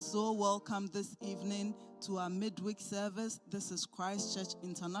so welcome this evening to our midweek service. This is Christ Church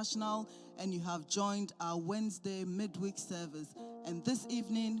International, and you have joined our Wednesday midweek service. And this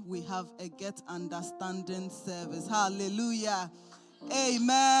evening, we have a Get Understanding service. Hallelujah.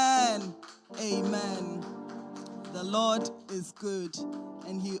 Amen. Amen. The Lord is good,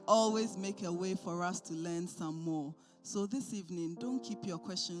 and He always make a way for us to learn some more. So this evening, don't keep your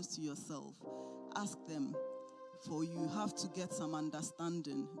questions to yourself. Ask them, for you have to get some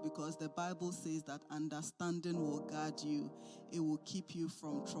understanding, because the Bible says that understanding will guard you. It will keep you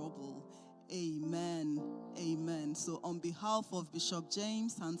from trouble. Amen. Amen. So on behalf of Bishop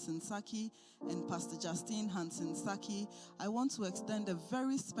James Hansen Saki and Pastor Justine Hansen Saki, I want to extend a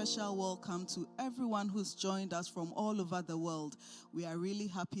very special welcome to everyone who's joined us from all over the world. We are really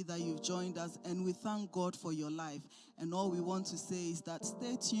happy that you've joined us, and we thank God for your life. And all we want to say is that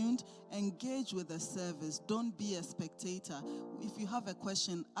stay tuned, engage with the service. Don't be a spectator. If you have a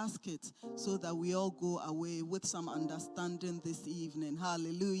question, ask it, so that we all go away with some understanding this evening.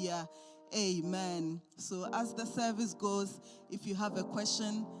 Hallelujah. Amen. So as the service goes, if you have a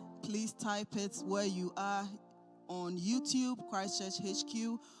question, please type it where you are on YouTube, Christchurch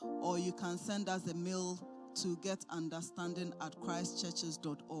HQ, or you can send us a mail to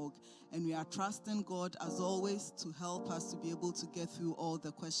getunderstanding@christchurches.org. And we are trusting God, as always, to help us to be able to get through all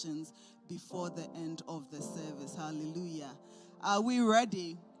the questions before the end of the service. Hallelujah. Are we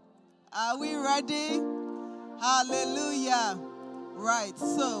ready? Are we ready? Hallelujah. Right,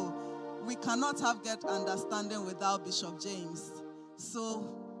 so we cannot have Get Understanding without Bishop James. So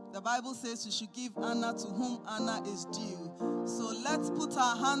the Bible says we should give honor to whom honor is due. So let's put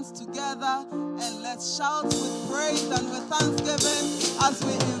our hands together and let's shout with praise and with thanksgiving as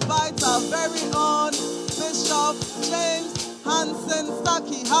we invite our very own Bishop James Hansen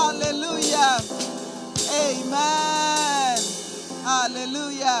Saki. Hallelujah. Amen.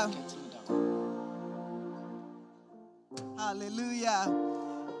 Hallelujah. Hallelujah.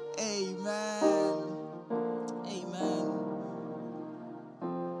 Amen. Amen.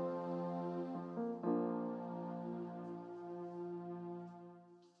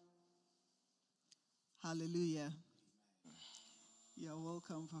 Hallelujah. You're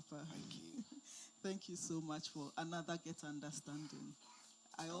welcome, Papa. Thank you. Thank you so much for another Get Understanding.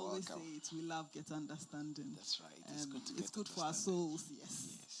 I always say it, we love Get Understanding. That's right. It's good to It's get good for our souls,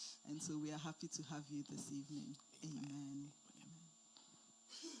 yes. Yes. And so we are happy to have you this evening. Amen.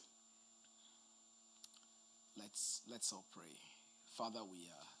 Let's all pray. Father, we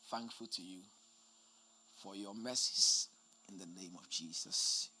are thankful to you for your mercies in the name of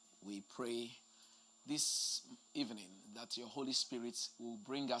Jesus. We pray this evening that your Holy Spirit will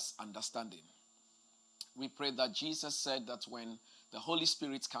bring us understanding. We pray that Jesus said that when the Holy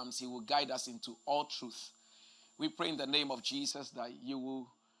Spirit comes, he will guide us into all truth. We pray in the name of Jesus that you will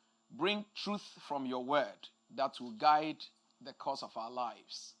bring truth from your word that will guide the course of our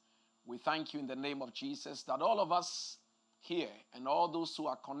lives. We thank you in the name of Jesus that all of us here and all those who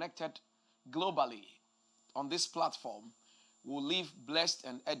are connected globally on this platform will live blessed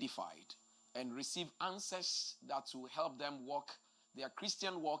and edified and receive answers that will help them walk their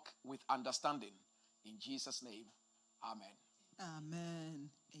Christian walk with understanding. In Jesus' name, amen. Amen.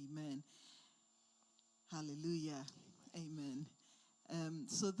 Amen. Hallelujah. Amen.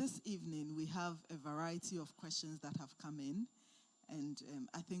 So this evening we have a variety of questions that have come in, and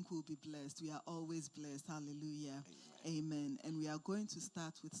I think we'll be blessed. We are always blessed. Hallelujah. Amen. And we are going to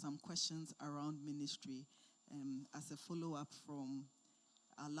start with some questions around ministry as a follow-up from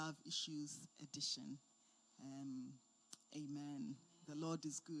our Love Issues edition. Amen. The Lord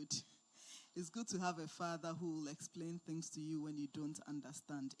is good. It's good to have a father who will explain things to you when you don't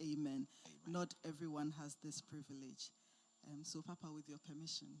understand. Amen. Not everyone has this privilege. So, Papa, with your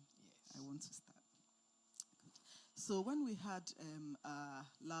permission, I want to start. Good. So, when we had our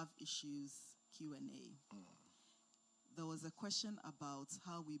Love Issues Q&A, there was a question about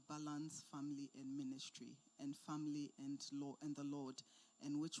how we balance family and ministry, and family and law and the Lord,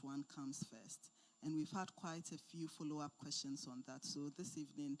 and which one comes first. And we've had quite a few follow-up questions on that. So this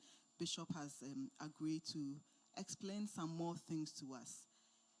evening, Bishop has agreed to explain some more things to us.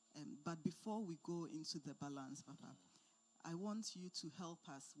 But before we go into the balance, Papa, I want you to help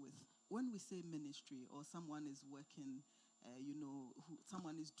us with, when we say ministry or someone is working,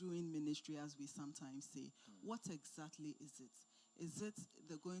 someone is doing ministry, as we sometimes say, what exactly is it? Is it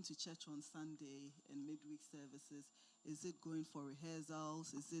the going to church on Sunday and midweek services? Is it going for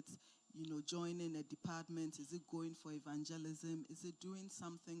rehearsals? Is it, joining a department? Is it going for evangelism? Is it doing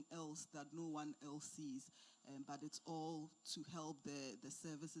something else that no one else sees? But it's all to help the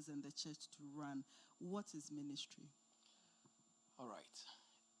services and the church to run. What is ministry? All right.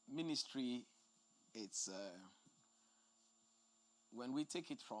 ministry, it's when we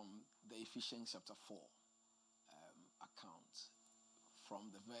take it from the Ephesians chapter 4 account,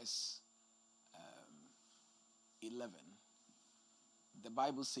 from the verse 11, the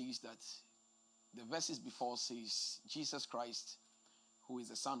Bible says that the verses before says Jesus Christ, who is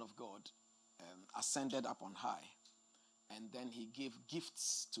the Son of God, ascended up on high, and then he gave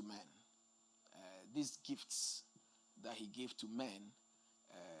gifts to men. These gifts that he gave to men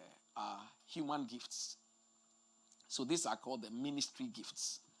are human gifts. So these are called the ministry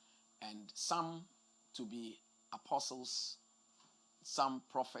gifts. And some to be apostles, some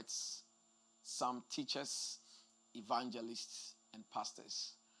prophets, some teachers, evangelists, and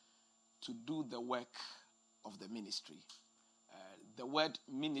pastors to do the work of the ministry. The word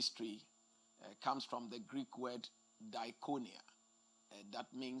ministry comes from the Greek word diakonia. That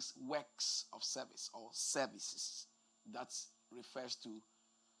means works of service or services. That refers to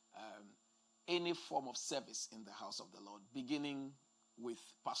any form of service in the house of the Lord, beginning with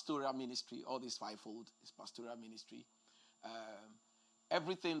pastoral ministry. All this fivefold is pastoral ministry.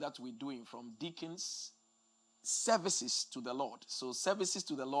 Everything that we're doing, from deacons, services to the Lord. So services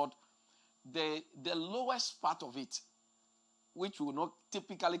to the Lord, the lowest part of it, which we will not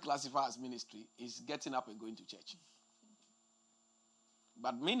typically classify as ministry, is getting up and going to church.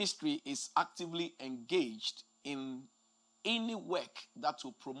 But ministry is actively engaged in any work that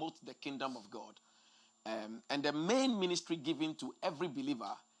will promote the kingdom of God. And the main ministry given to every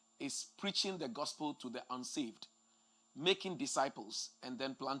believer is preaching the gospel to the unsaved, making disciples, and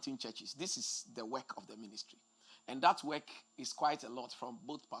then planting churches. This is the work of the ministry. And that work is quite a lot, from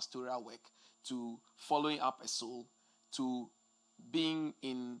both pastoral work to following up a soul to being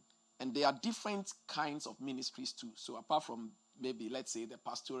in, and there are different kinds of ministries too. So apart from maybe, let's say, the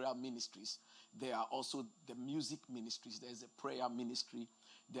pastoral ministries, there are also the music ministries. There's a prayer ministry.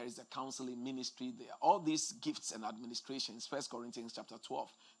 There is a counseling ministry. There are all these gifts and administrations. 1 Corinthians chapter 12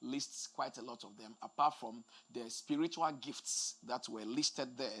 lists quite a lot of them. Apart from the spiritual gifts that were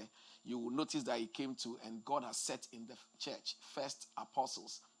listed there, you will notice that it came to, and God has set in the church, first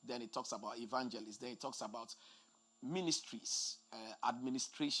apostles, then it talks about evangelists, then it talks about ministries,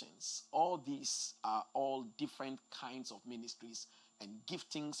 administrations. All these are all different kinds of ministries and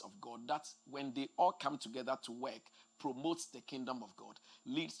giftings of God that, when they all come together to work, promotes the kingdom of God,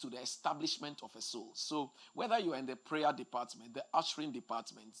 leads to the establishment of a soul. So whether you are in the prayer department, the ushering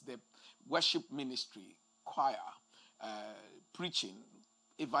department, the worship ministry, choir, preaching,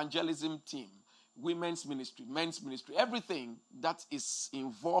 evangelism team, women's ministry, men's ministry, everything that is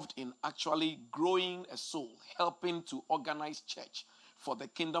involved in actually growing a soul, helping to organize church for the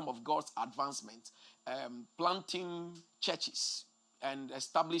kingdom of God's advancement, planting churches and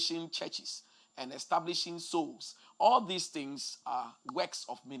establishing churches and establishing souls. All these things are works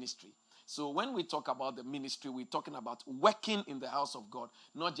of ministry. So when we talk about the ministry, we're talking about working in the house of God,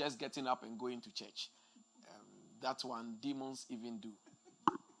 not just getting up and going to church. That one, demons even do.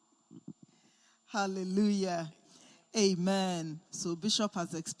 Hallelujah. Amen. So Bishop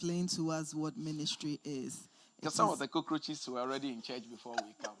has explained to us what ministry is. Because some of the cockroaches were already in church before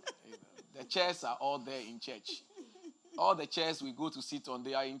we come. The chairs are all there in church. All the chairs we go to sit on,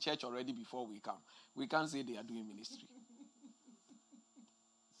 they are in church already before we come. We can't say they are doing ministry.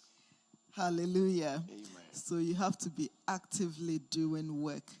 Hallelujah. Amen. So you have to be actively doing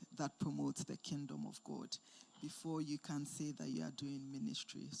work that promotes the kingdom of God before you can say that you are doing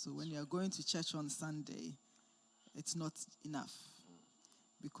ministry. So when you are going to church on Sunday, it's not enough,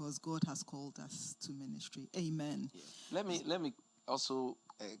 because God has called us to ministry. Amen. Yeah. Let me also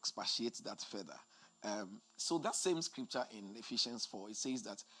expatiate that further. So that same scripture in Ephesians 4, it says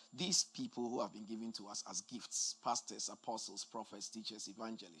that these people who have been given to us as gifts, pastors, apostles, prophets, teachers,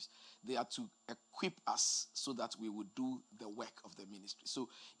 evangelists, they are to equip us so that we would do the work of the ministry. So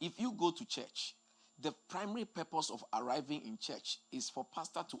if you go to church, the primary purpose of arriving in church is for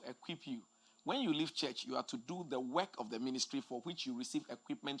pastor to equip you. When you leave church, you are to do the work of the ministry for which you receive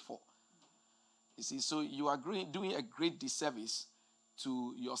equipment for. You see, so you are doing a great disservice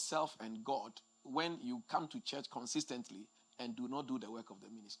to yourself and God when you come to church consistently and do not do the work of the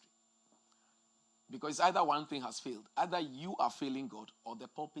ministry. Because either one thing has failed. Either you are failing God or the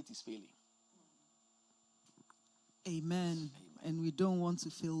pulpit is failing. Amen. And we don't want to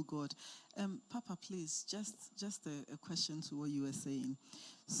fail God. Papa, please, just a question to what you were saying.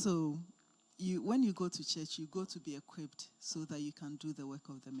 So when you go to church, you go to be equipped so that you can do the work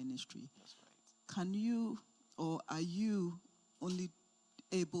of the ministry. That's right. Can you, or are you only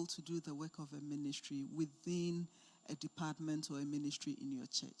able to do the work of a ministry within a department or a ministry in your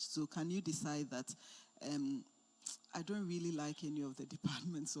church? So can you decide that I don't really like any of the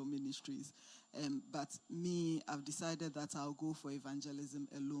departments or ministries. But me, I've decided that I'll go for evangelism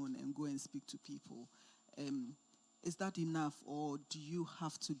alone and go and speak to people. Is that enough, or do you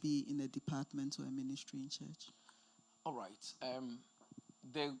have to be in a department or a ministry in church? All right.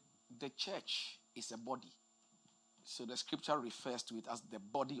 The church is a body. So the scripture refers to it as the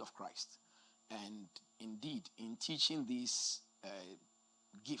body of Christ. And indeed, in teaching these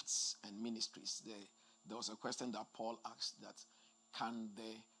gifts and ministries, there was a question that Paul asked, that can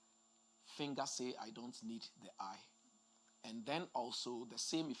the finger say, I don't need the eye? And then also the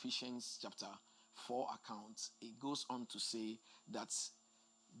same Ephesians chapter 4 account, it goes on to say that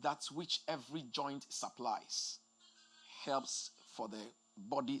which every joint supplies helps for the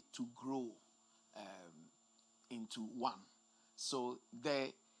body to grow into one. So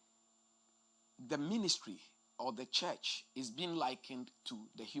the ministry or the church is being likened to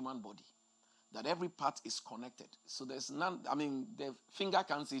the human body, that every part is connected. So there's none, the finger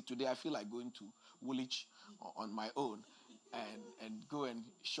can say, today I feel like going to Woolwich on my own and go and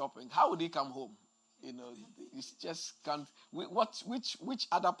shopping. How would he come home? You know, it just can't. Which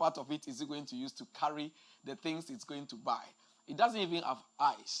other part of it is he going to use to carry the things it's going to buy? It doesn't even have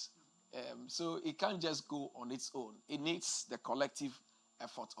eyes. So it can't just go on its own. It needs the collective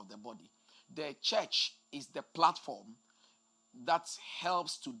effort of the body. The church is the platform that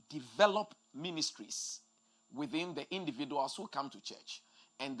helps to develop ministries within the individuals who come to church,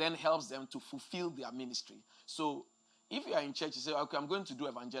 and then helps them to fulfill their ministry. So if you are in church, you say, okay, I'm going to do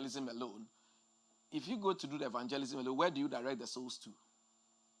evangelism alone. If you go to do the evangelism alone, where do you direct the souls to?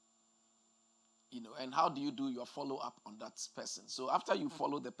 You know, and how do you do your follow-up on that person? So after you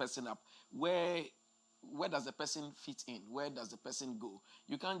follow the person up, where does the person fit in? Where does the person go?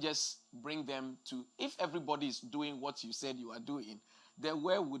 You can't just bring them to, if everybody is doing what you said you are doing, then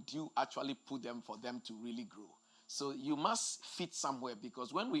where would you actually put them for them to really grow? So you must fit somewhere,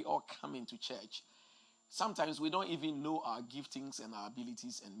 because when we all come into church, sometimes we don't even know our giftings and our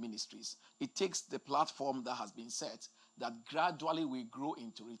abilities and ministries. It takes the platform that has been set that gradually we grow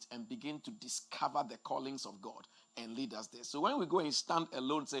into it and begin to discover the callings of God and lead us there. So when we go and stand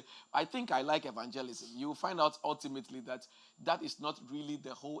alone and say, I think I like evangelism, you will find out ultimately that is not really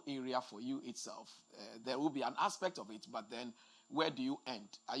the whole area for you itself. There will be an aspect of it, but then where do you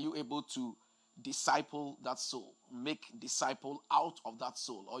end? Are you able to disciple that soul, make disciple out of that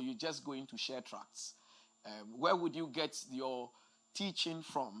soul, or you just going to share tracts? Where would you get your teaching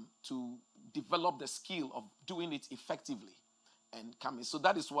from to develop the skill of doing it effectively and coming? So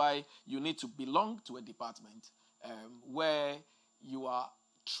that is why you need to belong to a department where you are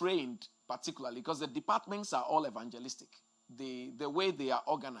trained particularly, because the departments are all evangelistic. The way they are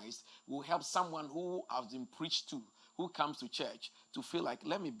organized will help someone who has been preached to, who comes to church, to feel like,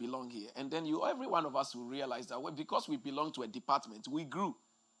 let me belong here. And then every one of us will realize that because we belong to a department, we grew.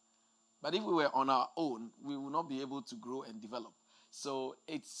 But if we were on our own, we will not be able to grow and develop. So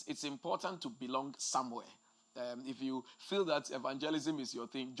it's important to belong somewhere. If you feel that evangelism is your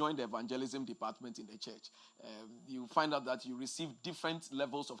thing, join the evangelism department in the church. You find out that you receive different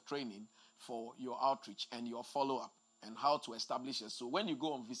levels of training for your outreach and your follow-up and how to establish it. So when you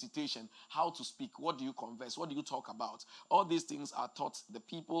go on visitation, how to speak, what do you converse, what do you talk about? All these things are taught. The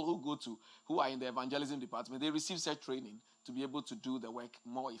people who are in the evangelism department, they receive such training to be able to do the work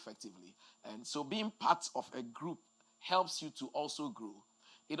more effectively. And so being part of a group helps you to also grow.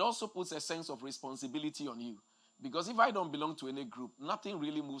 It also puts a sense of responsibility on you. Because if I don't belong to any group, nothing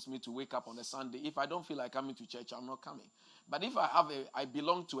really moves me to wake up on a Sunday. If I don't feel like coming to church, I'm not coming. But if I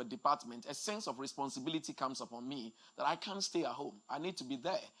belong to a department, a sense of responsibility comes upon me that I can't stay at home. I need to be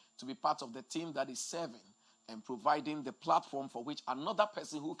there to be part of the team that is serving and providing the platform for which another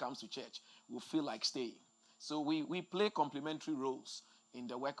person who comes to church will feel like staying. So we play complementary roles in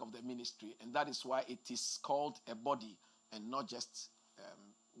the work of the ministry, and that is why it is called a body and not just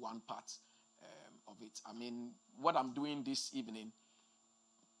one part of it. I mean, what I'm doing this evening,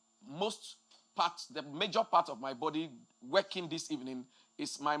 the major part of my body working this evening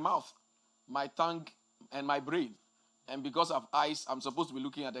is my mouth, my tongue, and my brain. And because of eyes, I'm supposed to be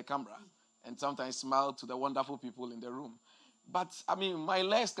looking at the camera and sometimes smile to the wonderful people in the room. But, I mean, my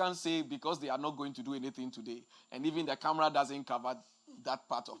legs can't say, because they are not going to do anything today, and even the camera doesn't cover that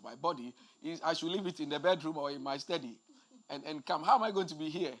part of my body, I should leave it in the bedroom or in my study and come. How am I going to be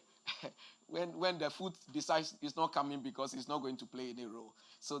here when the foot decides it's not coming because it's not going to play any role?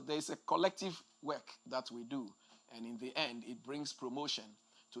 So there's a collective work that we do, and in the end, it brings promotion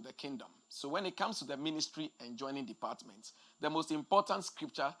to the kingdom. So when it comes to the ministry and joining departments, the most important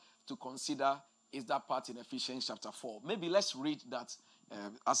scripture to consider is that part in Ephesians chapter 4. Maybe let's read that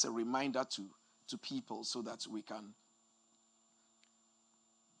as a reminder to to people so that we can.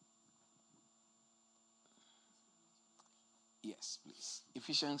 Yes, please.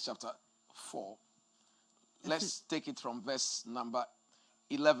 Ephesians chapter 4. Let's take it from verse number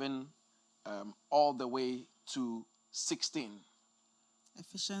 11 all the way to 16.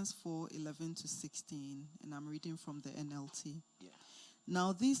 Ephesians 4:11 to 16, and I'm reading from the NLT. Yeah.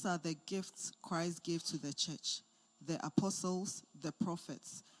 Now these are the gifts Christ gave to the church: the apostles, the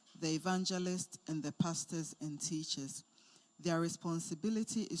prophets, the evangelists, and the pastors and teachers. Their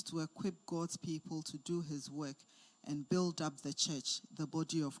responsibility is to equip God's people to do his work and build up the church, the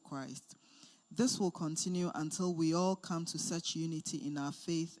body of Christ. This will continue until we all come to such unity in our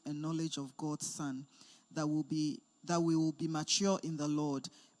faith and knowledge of God's Son that we will be mature in the Lord,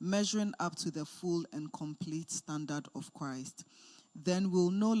 measuring up to the full and complete standard of Christ. Then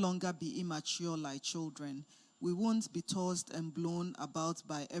we'll no longer be immature like children. We won't be tossed and blown about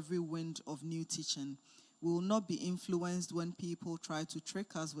by every wind of new teaching. We will not be influenced when people try to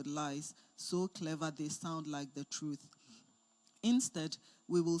trick us with lies so clever they sound like the truth. Instead,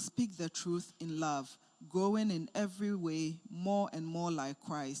 we will speak the truth in love, growing in every way more and more like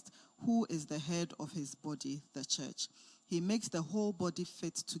Christ, who is the head of his body, the church. He makes the whole body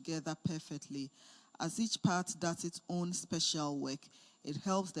fit together perfectly. As each part does its own special work, it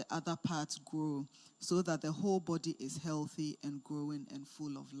helps the other parts grow so that the whole body is healthy and growing and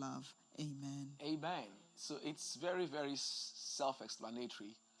full of love. Amen. Amen. So it's very, very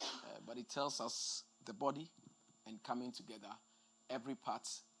self-explanatory, but it tells us the body and coming together, every part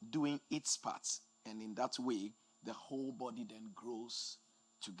doing its part, and in that way, the whole body then grows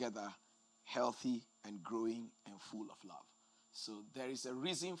together, healthy and growing and full of love. So there is a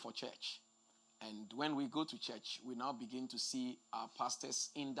reason for church. And when we go to church, we now begin to see our pastors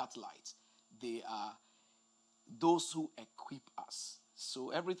in that light. They are those who equip us.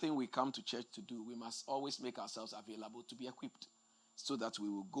 So everything we come to church to do, we must always make ourselves available to be equipped so that we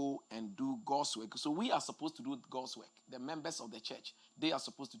will go and do God's work. So we are supposed to do God's work. The members of the church, they are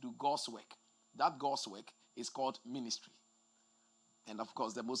supposed to do God's work. That God's work is called ministry. And of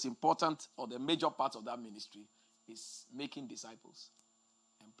course, the most important or the major part of that ministry is making disciples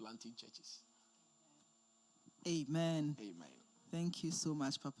and planting churches. Amen. Amen. Thank you so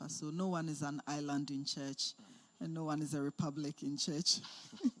much, Papa. So no one is an island in church, and no one is a republic in church.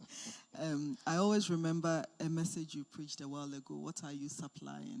 I always remember a message you preached a while ago. What are you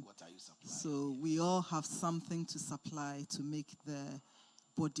supplying? What are you supplying? So we all have something to supply to make the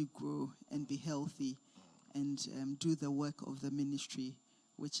body grow and be healthy and do the work of the ministry,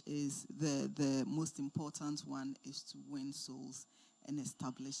 which is the most important one is to win souls and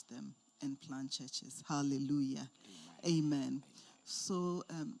establish them and plant churches. Hallelujah. Amen. Amen. So,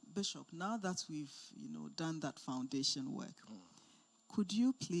 Bishop, now that we've done that foundation work, could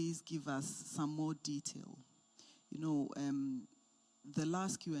you please give us some more detail? The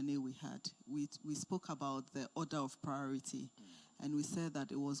last Q&A we had, we spoke about the order of priority, and we said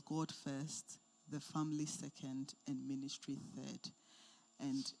that it was God first, the family second, and ministry third.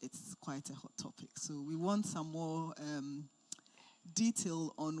 And it's quite a hot topic. So we want some more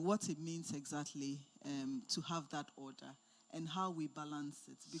detail on what it means exactly to have that order and how we balance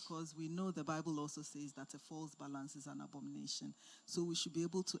it, because we know the Bible also says that a false balance is an abomination. So we should be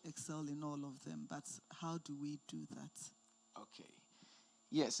able to excel in all of them. But how do we do that? Okay.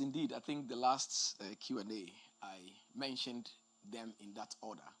 Yes, indeed. I think the last Q&A, I mentioned them in that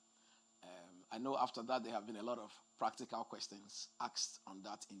order. I know after that there have been a lot of practical questions asked on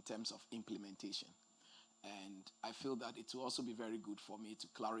that in terms of implementation. And I feel that it will also be very good for me to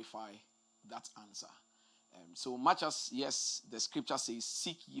clarify that answer. So much as, yes, the scripture says,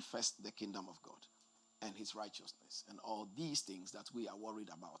 seek ye first the kingdom of God and his righteousness, and all these things that we are worried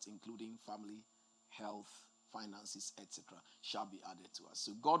about, including family, health, finances, etc., shall be added to us.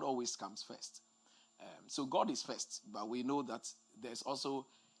 So God always comes first. So God is first, but we know that there's also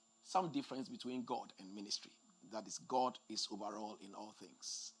some difference between God and ministry. That is, God is overall in all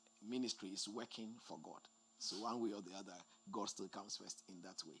things. Ministry is working for God. So one way or the other, God still comes first in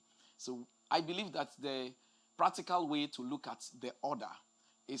that way. So I believe that the practical way to look at the order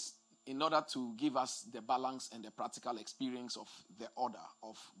is, in order to give us the balance and the practical experience of the order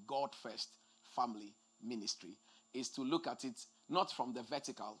of God first, family, ministry, is to look at it not from the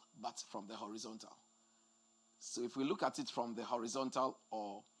vertical, but from the horizontal. So if we look at it from the horizontal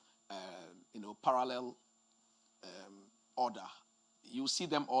or parallel order, you see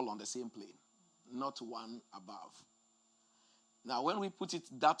them all on the same plane, not one above. Now, when we put it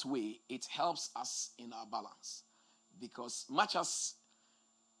that way, it helps us in our balance, because much as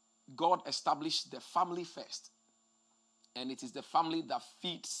God established the family first, and it is the family that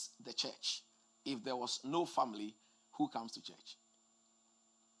feeds the church, if there was no family, who comes to church?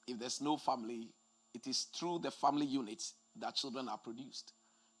 If there's no family, it is through the family unit that children are produced.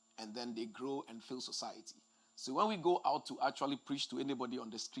 And then they grow and fill society. So when we go out to actually preach to anybody on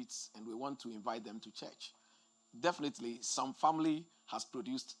the streets and we want to invite them to church, definitely some family has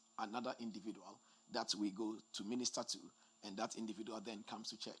produced another individual that we go to minister to, and that individual then comes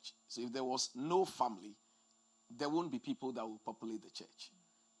to church. So if there was no family, there won't be people that will populate the church.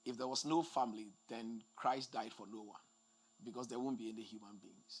 If there was no family, then Christ died for no one, because there won't be any human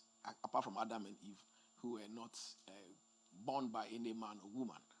beings apart from Adam and Eve who were not born by any man or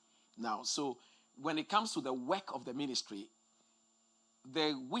woman. Now, so when it comes to the work of the ministry,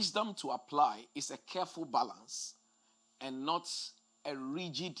 the wisdom to apply is a careful balance and not a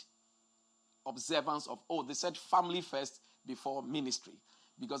rigid observance of, oh, they said family first before ministry.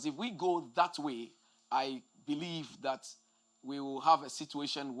 Because if we go that way, I believe that we will have a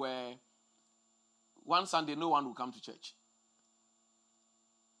situation where one Sunday no one will come to church.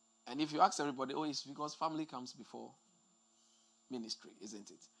 And if you ask everybody, oh, it's because family comes before ministry, isn't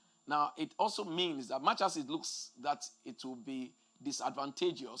it? Now, it also means that much as it looks that it will be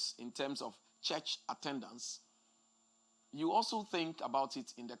disadvantageous in terms of church attendance, you also think about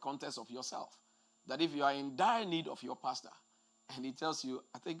it in the context of yourself. That if you are in dire need of your pastor and he tells you,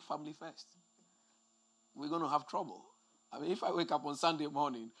 I think family first, we're going to have trouble. I mean, if I wake up on Sunday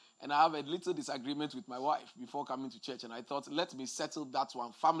morning and I have a little disagreement with my wife before coming to church, and I thought, let me settle that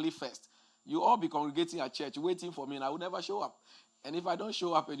one, family first. You all be congregating at church waiting for me, and I will never show up. And if I don't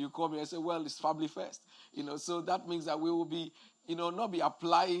show up and you call me and say, well, it's family first. So that means that we will be, not be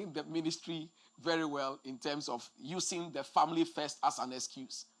applying the ministry very well in terms of using the family first as an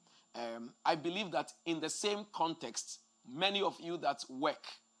excuse. I believe that in the same context, many of you that work,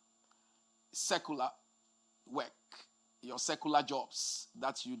 secular work, your secular jobs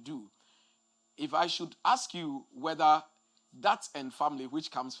that you do, if I should ask you whether that and family, which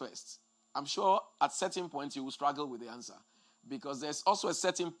comes first, I'm sure at certain point you will struggle with the answer, because there's also a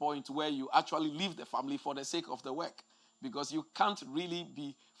certain point where you actually leave the family for the sake of the work, because you can't really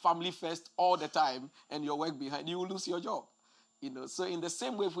be family first all the time and your work behind. You will lose your job. So in the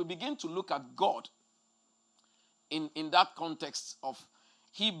same way, if we begin to look at God in that context of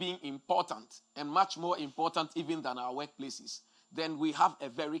he being important and much more important even than our workplaces, then we have a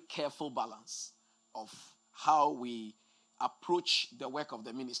very careful balance of how we approach the work of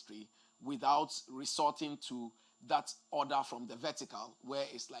the ministry without resorting to that order from the vertical where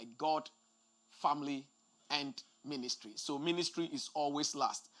it's like God, family, and ministry. So ministry is always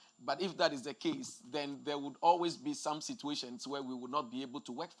last. But if that is the case, then there would always be some situations where we would not be able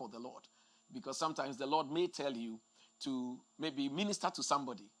to work for the Lord. Because sometimes the Lord may tell you to maybe minister to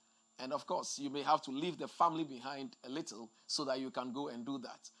somebody. And of course, you may have to leave the family behind a little so that you can go and do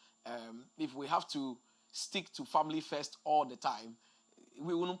that. If we have to stick to family first all the time,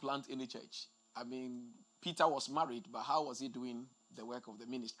 we wouldn't plant any church. I mean, Peter was married, but how was he doing the work of the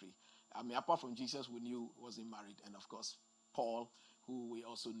ministry? I mean, apart from Jesus, we knew wasn't married. And of course, Paul, who we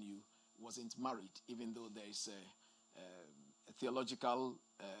also knew wasn't married, even though there is a theological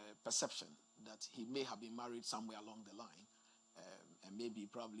perception that he may have been married somewhere along the line. And maybe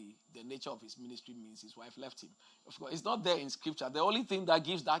probably the nature of his ministry means his wife left him. Of course, it's not there in scripture. The only thing that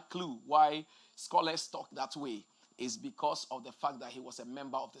gives that clue why scholars talk that way is because of the fact that he was a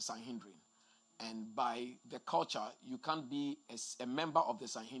member of the Sanhedrin. And by the culture, you can't be a member of the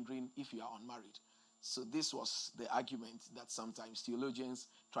Sanhedrin if you are unmarried. So this was the argument that sometimes theologians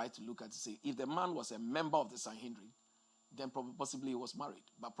try to look at to say, if the man was a member of the Sanhedrin, then possibly he was married.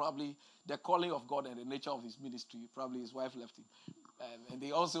 But probably the calling of God and the nature of his ministry, probably his wife left him. And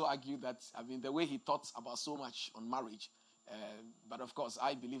they also argue that, I mean, the way he thought about so much on marriage. But of course,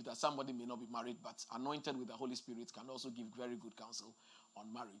 I believe that somebody may not be married, but anointed with the Holy Spirit can also give very good counsel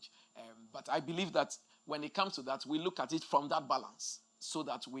on marriage. But I believe that when it comes to that, we look at it from that balance so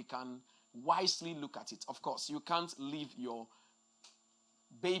that we can wisely look at it. Of course, you can't leave your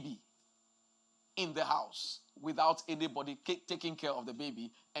baby in the house without anybody taking care of the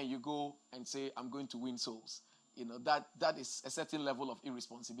baby, and you go and say, I'm going to win souls. That is a certain level of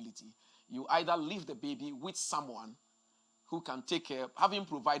irresponsibility. You either leave the baby with someone who can take care, having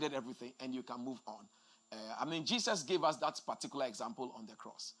provided everything, and you can move on. I mean, Jesus gave us that particular example on the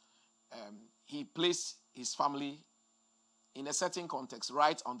cross. He placed his family in a certain context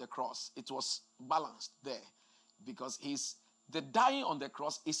right on the cross. It was balanced there because the dying on the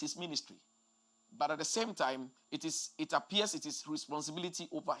cross is his ministry. But at the same time, it appears it is responsibility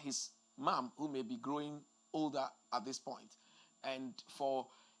over his mom, who may be growing older at this point. And for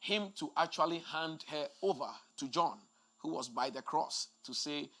him to actually hand her over to John, who was by the cross to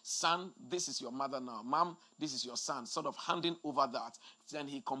say, son, this is your mother now. Mom, this is your son. Sort of handing over that. Then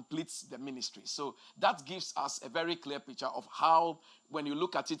he completes the ministry. So that gives us a very clear picture of how, when you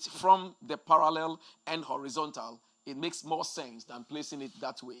look at it from the parallel and horizontal, it makes more sense than placing it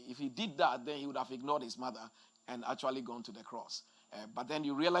that way. If he did that, then he would have ignored his mother and actually gone to the cross. But then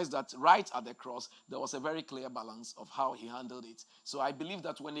you realize that right at the cross, there was a very clear balance of how he handled it. So I believe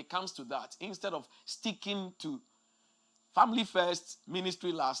that when it comes to that, instead of sticking to family first,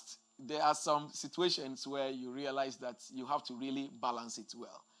 ministry last, there are some situations where you realize that you have to really balance it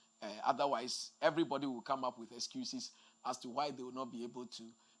well. Otherwise, everybody will come up with excuses as to why they will not be able to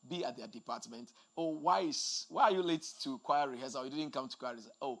be at their department. Oh, why are you late to choir rehearsal? You didn't come to choir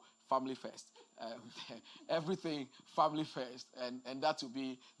rehearsal. Oh, family first. Everything family first. And that will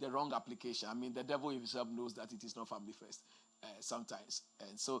be the wrong application. I mean, the devil himself knows that it is not family first sometimes.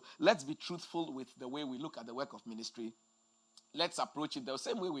 And so let's be truthful with the way we look at the work of ministry. Let's approach it the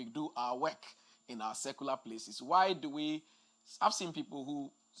same way we do our work in our secular places. Why do we... I've seen people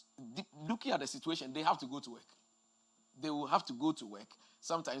who, looking at the situation, they have to go to work. They will have to go to work.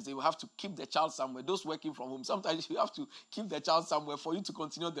 Sometimes they will have to keep the child somewhere. Those working from home, sometimes you have to keep the child somewhere for you to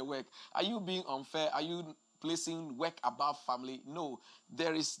continue the work. Are you being unfair? Are you placing work above family? No,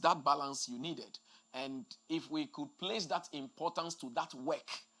 there is that balance you needed. And if we could place that importance to that work,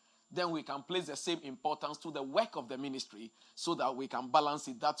 then we can place the same importance to the work of the ministry so that we can balance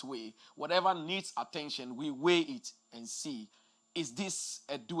it that way. Whatever needs attention, we weigh it and see, is this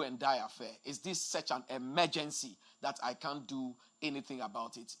a do and die affair? Is this such an emergency that I can't do anything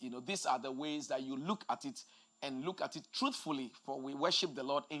about it? You know, these are the ways that you look at it and look at it truthfully, for we worship the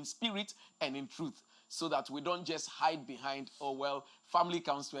Lord in spirit and in truth, so that we don't just hide behind, oh, well, family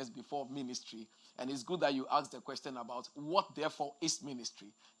comes first before ministry. And it's good that you asked the question about what therefore is ministry.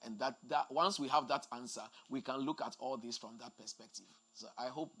 And that once we have that answer, we can look at all this from that perspective. So I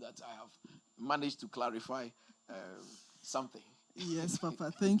hope that I have managed to clarify something. Yes,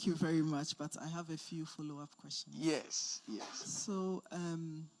 Papa, thank you very much. But I have a few follow-up questions. Yes. So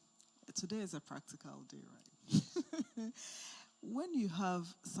today is a practical day, right? When you have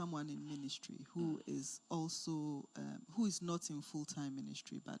someone in ministry who is also, who is not in full-time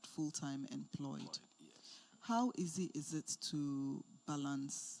ministry, but full-time employed, how easy is it to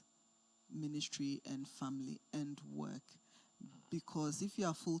balance ministry and family and work? Because if you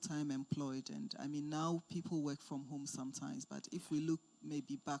are full-time employed, and I mean, now people work from home sometimes, but if we look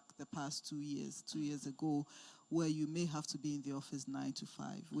maybe back the past 2 years ago, where you may have to be in the office 9 to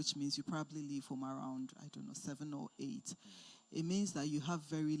 5, which means you probably leave home around, 7 or 8. It means that you have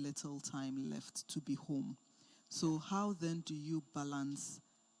very little time left to be home. So how then do you balance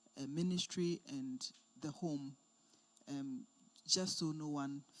ministry and the home, just so no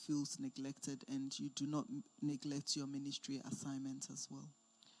one feels neglected and you do not neglect your ministry assignment as well?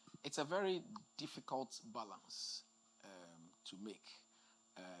 It's a very difficult balance to make.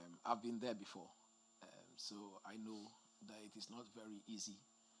 I've been there before, so I know that it is not very easy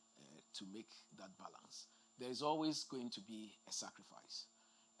to make that balance. There is always going to be a sacrifice,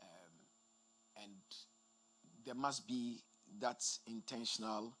 and there must be that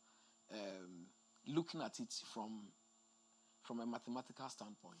intentional looking at it from a mathematical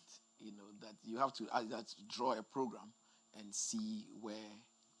standpoint. You know, that you have to draw a program and see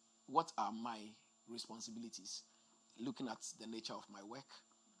what are my responsibilities, looking at the nature of my work,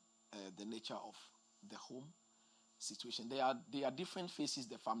 the nature of the home situation. There are different phases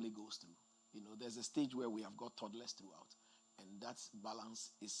the family goes through. You know, there's a stage where we have got toddlers throughout, and that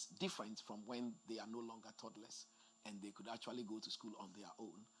balance is different from when they are no longer toddlers and they could actually go to school on their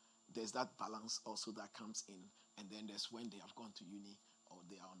own. There's that balance also that comes in, and then there's when they have gone to uni or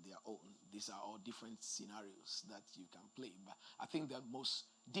they are on their own. These are all different scenarios that you can play. But I think the most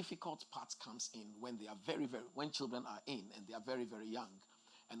difficult part comes in when they are when children are in and they are very, very young.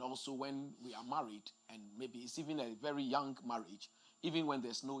 And also when we are married, and maybe it's even a very young marriage, even when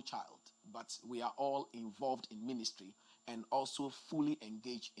there's no child, but we are all involved in ministry and also fully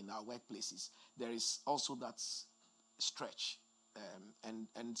engaged in our workplaces. There is also that stretch.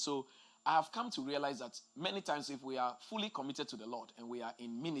 And so I have come to realize that many times if we are fully committed to the Lord and we are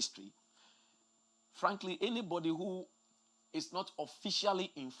in ministry, frankly, anybody who is not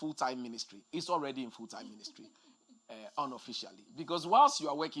officially in full-time ministry is already in full-time ministry. Unofficially, because whilst you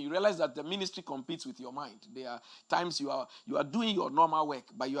are working, you realize that the ministry competes with your mind. There are times you are doing your normal work,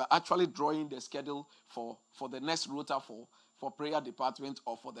 but you are actually drawing the schedule for the next rota for prayer department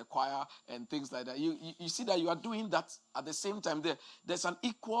or for the choir and things like that. You see that you are doing that at the same time. There's an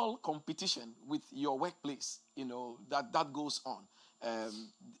equal competition with your workplace. You know that goes on.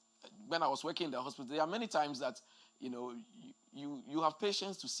 When I was working in the hospital, there are many times that you have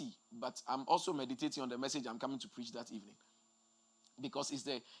patience to see. But I'm also meditating on the message I'm coming to preach that evening, because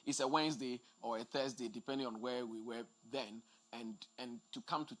it's a Wednesday or a Thursday, depending on where we were then, and to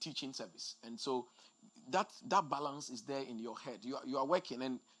come to teaching service. And so that balance is there in your head. You are working,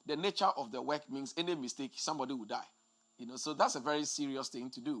 and the nature of the work means any mistake, somebody will die. So that's a very serious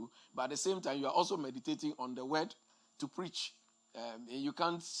thing to do. But at the same time, you are also meditating on the word to preach. You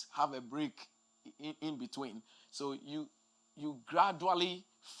can't have a break in between. So you gradually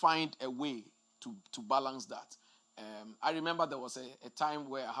find a way to balance that. I remember there was a time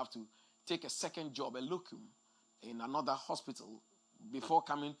where I have to take a second job, a locum, in another hospital before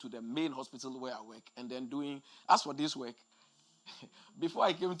coming to the main hospital where I work, and then doing, as for this work, before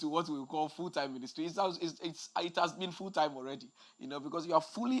I came to what we call full-time ministry, it has been full-time already, because you are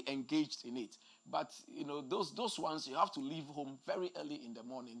fully engaged in it. But, those ones, you have to leave home very early in the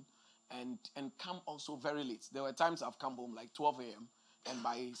morning and come also very late. There were times I've come home like 12 a.m., and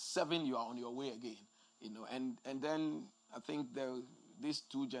by 7 you are on your way again, and then I think these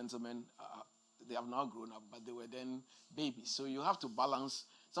two gentlemen, they have now grown up, but they were then babies. So you have to balance.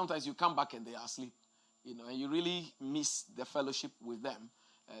 Sometimes you come back and they are asleep, and you really miss the fellowship with them.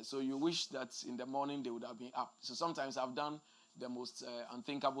 So you wish that in the morning they would have been up. So sometimes I've done the most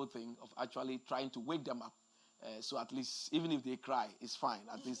unthinkable thing of actually trying to wake them up. So at least, even if they cry, it's fine.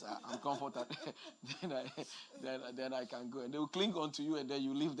 At least I'm comforted. then I can go. And they will cling on to you, and then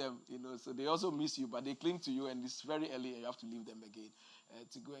you leave them, So they also miss you, but they cling to you, and it's very early, and you have to leave them again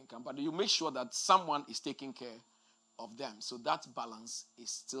to go and come. But you make sure that someone is taking care of them. So that balance is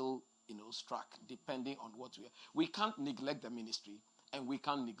still, struck, depending on what we are. We can't neglect the ministry, and we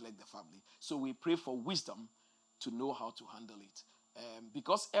can't neglect the family. So we pray for wisdom to know how to handle it.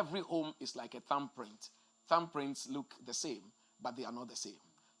 Because every home is like a thumbprint. Thumbprints look the same, but they are not the same.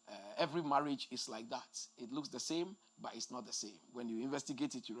 Every marriage is like that. It looks the same, but it's not the same. When you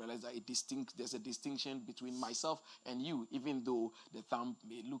investigate it, you realize that there's a distinction between myself and you, even though the thumb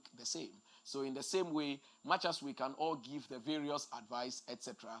may look the same. So in the same way, much as we can all give the various advice,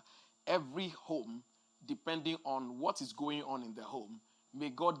 etc., every home, depending on what is going on in the home, may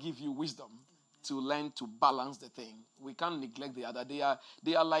God give you wisdom to learn to balance the thing. We can't neglect the other. They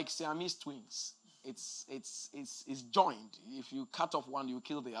are like Siamese twins. It's joined. If you cut off one, you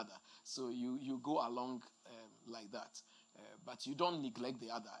kill the other. So you go along like that. But you don't neglect the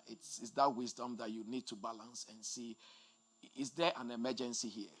other. It's that wisdom that you need to balance and see, is there an emergency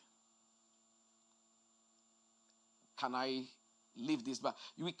here? Can I leave this? But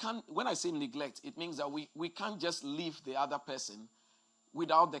we can't, when I say neglect, it means that we can't just leave the other person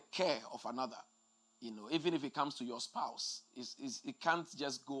without the care of another. Even if it comes to your spouse, it can't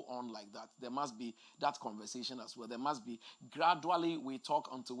just go on like that. There must be that conversation as well. There must be, gradually we talk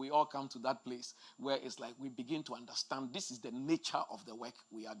until we all come to that place where it's like we begin to understand this is the nature of the work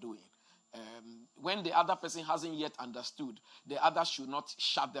we are doing. When the other person hasn't yet understood, the other should not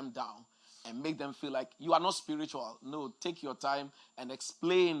shut them down and make them feel like you are not spiritual. No, take your time and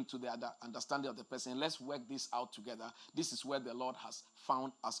explain to the other understanding of the person. Let's work this out together. This is where the Lord has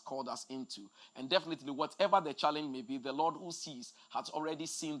found us, called us into. And definitely, whatever the challenge may be, the Lord who sees has already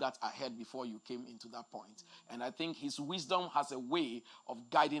seen that ahead before you came into that point. And I think his wisdom has a way of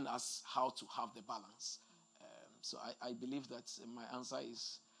guiding us how to have the balance. So I believe that my answer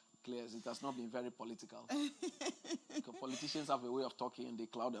is clear. It has not been very political. Because politicians have a way of talking and they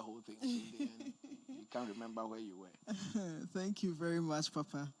cloud the whole thing. So in the end, you can't remember where you were. Thank you very much,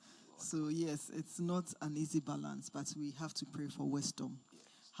 Papa. So yes, it's not an easy balance, but we have to pray for wisdom. Yes.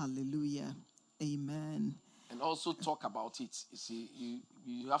 Hallelujah. Amen. And also talk about it. You see,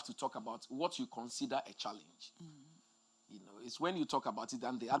 you have to talk about what you consider a challenge. It's when you talk about it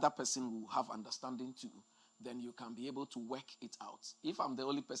and the other person will have understanding too. Then you can be able to work it out. If I'm the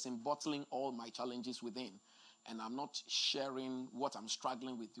only person bottling all my challenges within, and I'm not sharing what I'm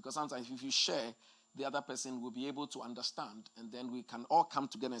struggling with, because sometimes if you share, the other person will be able to understand, and then we can all come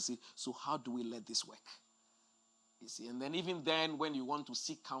together and say, so how do we let this work? You see, and then even then, when you want to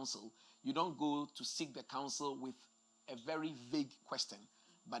seek counsel, you don't go to seek the counsel with a very vague question,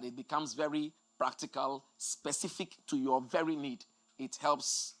 but it becomes very practical, specific to your very need. It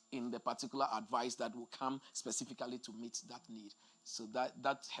helps in the particular advice that will come specifically to meet that need. So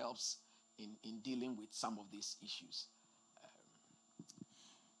that helps in dealing with some of these issues.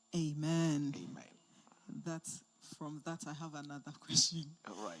 Amen. Amen. From that, I have another question.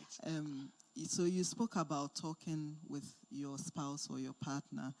 All right. So you spoke about talking with your spouse or your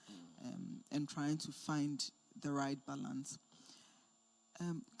partner and trying to find the right balance.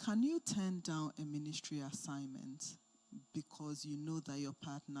 Can you turn down a ministry assignment because you know that your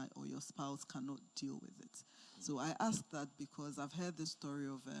partner or your spouse cannot deal with it. So I ask that because I've heard the story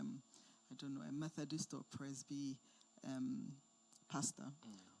of, I don't know, a Methodist or Presby pastor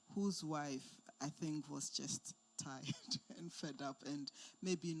whose wife, I think, was just tired and fed up and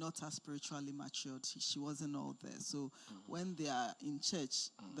maybe not as spiritually matured. She wasn't all there. So when they are in church,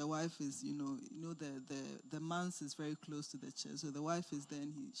 the wife is, the man's is very close to the church. So the wife is there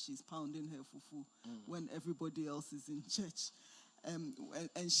and she's pounding her fufu when everybody else is in church.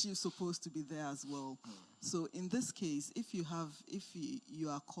 And she's supposed to be there as well. So in this case, if you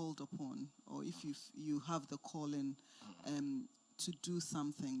are called upon, or if you have the calling to do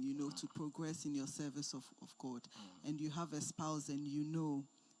something, to progress in your service of God, and you have a spouse and you know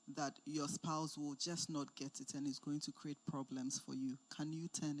that your spouse will just not get it and is going to create problems for you, can you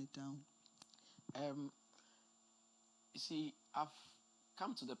turn it down? You see, I've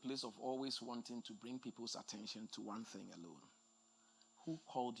come to the place of always wanting to bring people's attention to one thing alone. Who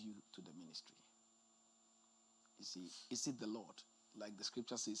called you to the ministry? You see, is it the Lord? Like the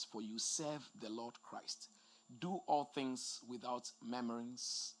scripture says, for you serve the Lord Christ. Do all things without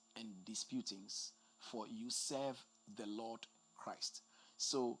murmurings and disputings, for you serve the Lord Christ.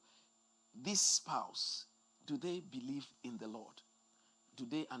 So, this spouse, do they believe in the Lord? Do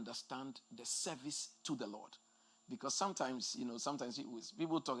they understand the service to the Lord? Because sometimes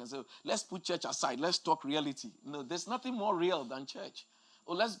people talk and say, let's put church aside, let's talk reality. No, there's nothing more real than church.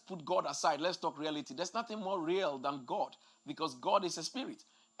 Or let's put God aside, let's talk reality. There's nothing more real than God, because God is a spirit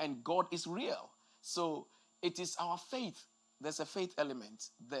and God is real. So it is our faith. There's a faith element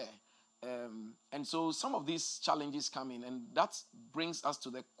there. And so some of these challenges come in, and that brings us to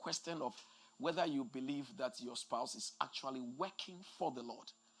the question of whether you believe that your spouse is actually working for the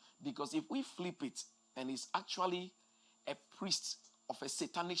Lord. Because if we flip it and is actually a priest of a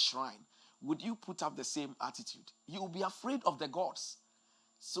satanic shrine, would you put up the same attitude? You will be afraid of the gods.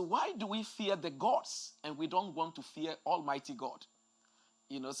 So why do we fear the gods and we don't want to fear Almighty God?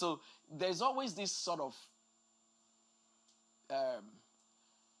 So there's always this sort of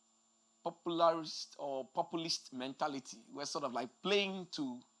populist mentality. We're sort of like playing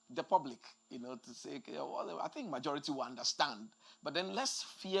to the public, to say, okay, well, I think majority will understand. But then let's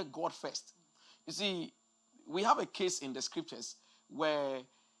fear God first. You see, we have a case in the scriptures where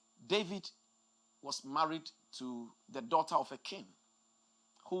David was married to the daughter of a king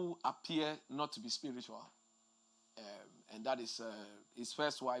who appeared not to be spiritual. And that is his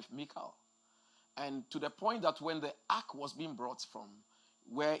first wife, Michal. And to the point that when the ark was being brought from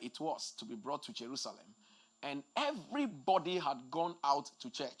where it was to be brought to Jerusalem, and everybody had gone out to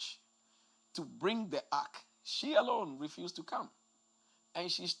church to bring the ark, she alone refused to come. And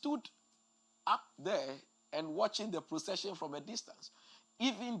she stood up there and watching the procession from a distance,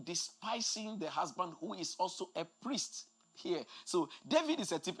 even despising the husband who is also a priest here. So David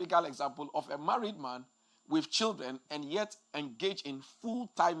is a typical example of a married man with children and yet engaged in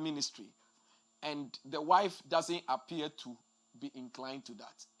full-time ministry. And the wife doesn't appear to be inclined to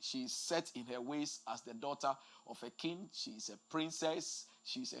that. She's set in her ways as the daughter of a king. She's a princess.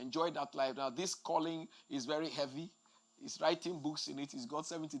 She's enjoyed that life. Now, this calling is very heavy. He's writing books in it. He's got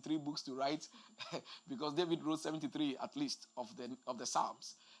 73 books to write because David wrote 73 at least of the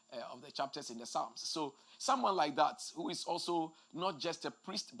Psalms, of the chapters in the Psalms. So someone like that who is also not just a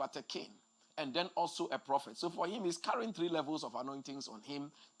priest but a king, and then also a prophet. So for him, he's carrying 3 levels of anointings on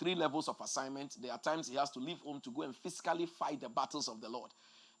him, 3 levels of assignment. There are times he has to leave home to go and physically fight the battles of the Lord.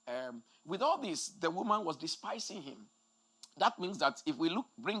 With all this, the woman was despising him. That means that if we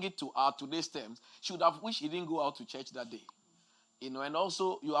bring it to our today's terms, she would have wished he didn't go out to church that day. And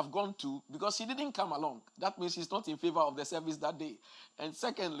also you have gone to, because he didn't come along. That means he's not in favor of the service that day. And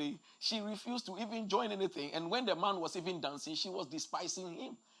secondly, she refused to even join anything. And when the man was even dancing, she was despising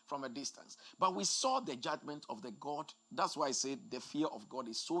him from a distance. But we saw the judgment of the God. That's why I said the fear of God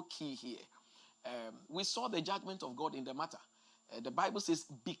is so key here. We saw the judgment of God in the matter. The Bible says,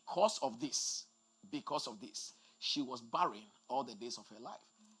 because of this, she was barren all the days of her life.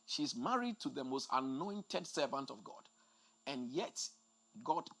 She's married to the most anointed servant of God. And yet,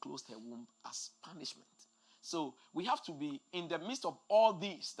 God closed her womb as punishment. So we have to be, in the midst of all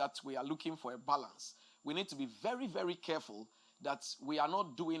this that we are looking for a balance, we need to be very, very careful that we are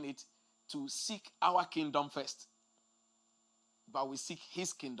not doing it to seek our kingdom first, but we seek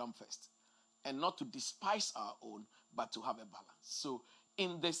his kingdom first. And not to despise our own, but to have a balance. So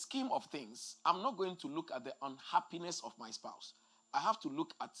in the scheme of things, I'm not going to look at the unhappiness of my spouse. I have to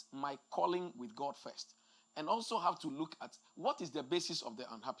look at my calling with God first. And also have to look at what is the basis of the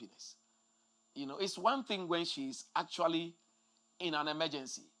unhappiness. It's one thing when she's actually in an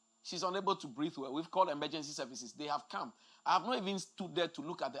emergency. She's unable to breathe well. We've called emergency services. They have come. I have not even stood there to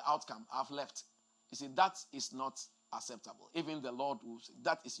look at the outcome. I've left. You see, that is not acceptable. Even the Lord will say,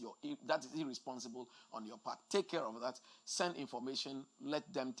 that is irresponsible on your part. Take care of that. Send information.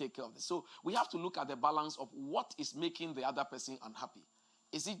 Let them take care of this. So we have to look at the balance of what is making the other person unhappy.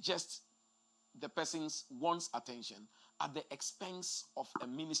 Is it just the person's wants attention at the expense of a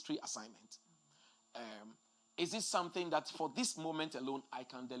ministry assignment? Is it something that for this moment alone I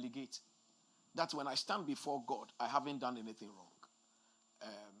can delegate? That when I stand before God, I haven't done anything wrong.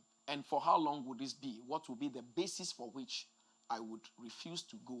 And for how long would this be? What will be the basis for which I would refuse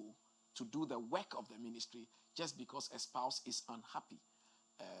to go to do the work of the ministry just because a spouse is unhappy?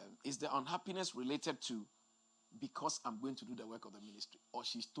 Is the unhappiness related to because I'm going to do the work of the ministry, or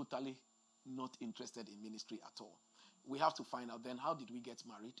she's totally not interested in ministry at all? We have to find out then, how did we get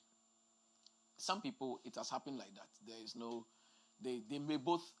married? Some people, it has happened like that. They may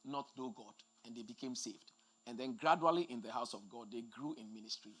both not know God, and they became saved. And then gradually in the house of God, they grew in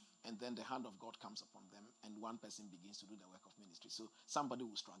ministry. And then the hand of God comes upon them, and one person begins to do the work of ministry. So somebody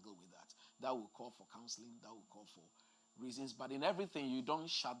will struggle with that. That will call for counseling. That will call for reasons. But in everything, you don't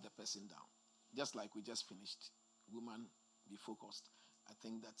shut the person down. Just like we just finished, woman, be focused. I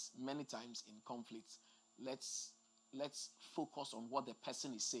think that many times in conflicts, let's focus on what the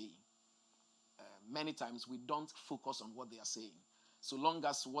person is saying. Many times we don't focus on what they are saying. So long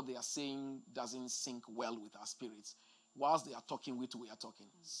as what they are saying doesn't sync well with our spirits, whilst they are talking, we are talking.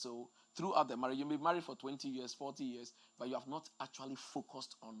 So throughout the marriage, you may be married for 20 years, 40 years, but you have not actually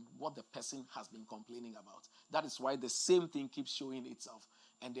focused on what the person has been complaining about. That is why the same thing keeps showing itself.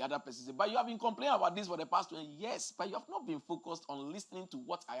 And the other person says, but you have been complaining about this for the past 20 years. Yes, but you have not been focused on listening to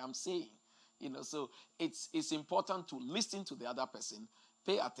what I am saying. So it's important to listen to the other person,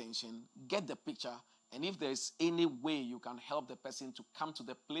 pay attention, get the picture, and if there's any way you can help the person to come to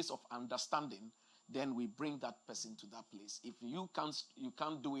the place of understanding, then we bring that person to that place. If you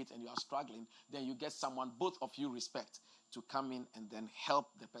can't do it and you are struggling, then you get someone both of you respect to come in and then help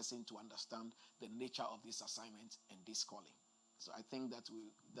the person to understand the nature of this assignment and this calling. So I think that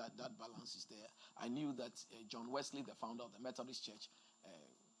that balance is there. I knew that John Wesley, the founder of the Methodist Church,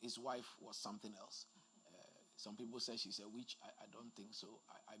 his wife was something else. Some people say she's a witch. I don't think so.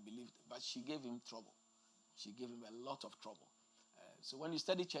 I believe, but she gave him trouble. She gave him a lot of trouble. So when you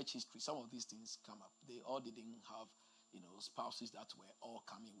study church history, some of these things come up. They all didn't have, spouses that were all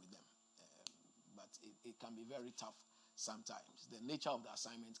coming with them. But it can be very tough sometimes. The nature of the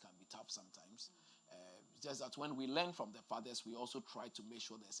assignment can be tough sometimes. Just that when we learn from the fathers, we also try to make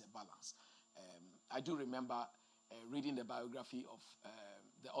sure there's a balance. I do remember reading the biography of,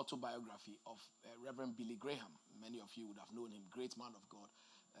 the autobiography of Reverend Billy Graham. Many of you would have known him, great man of God.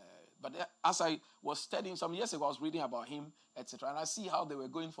 But as I was studying some years ago, I was reading about him, etc. And I see how they were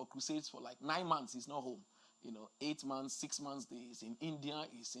going for crusades for like 9 months. He's not home. 8 months, 6 months. He's in India.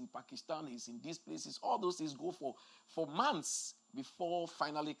 He's in Pakistan. He's in these places. All those things go for months before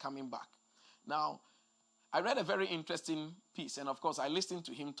finally coming back. Now, I read a very interesting piece. And of course, I listened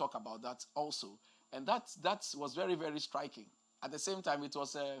to him talk about that also. And that was very, very striking. At the same time, it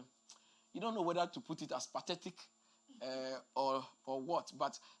was, you don't know whether to put it as pathetic or what.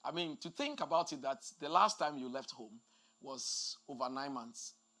 But, I mean, to think about it, that the last time you left home was over 9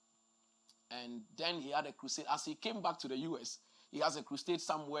 months. And then he had a crusade. As he came back to the U.S., he has a crusade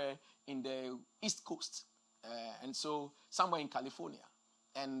somewhere in the East Coast. And so somewhere in California.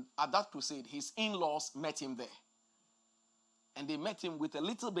 And at that crusade, his in-laws met him there. And they met him with a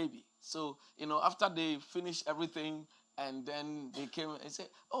little baby. So, after they finished everything, and then they came and said,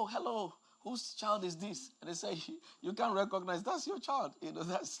 oh, hello, whose child is this? And they say, you can't recognize, that's your child.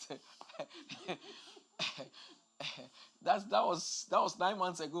 That's that was 9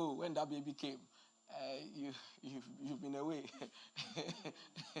 months ago when that baby came. You've been away.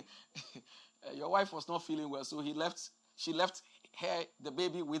 Your wife was not feeling well, so she left the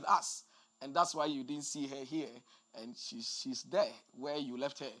baby with us. And that's why you didn't see her here. And she's there where you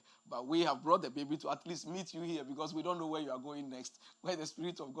left her. But we have brought the baby to at least meet you here, because we don't know where you are going next, where the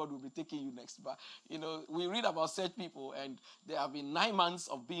Spirit of God will be taking you next. But, we read about such people, and there have been 9 months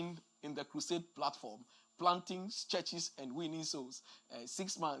of being in the crusade platform, planting churches and winning souls.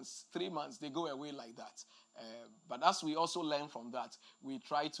 6 months, 3 months, they go away like that. But as we also learn from that, we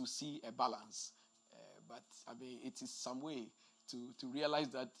try to see a balance. But, I mean, it is some way to realize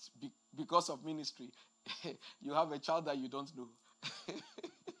that because of ministry, you have a child that you don't know.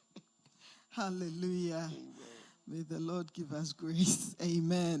 Hallelujah. Amen. May the Lord give us grace.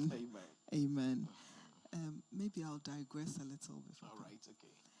 Amen. Amen. Amen. Maybe I'll digress a little bit. All right,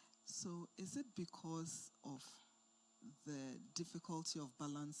 okay. So is it because of the difficulty of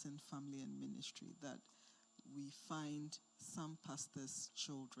balancing family and ministry, that we find some pastors'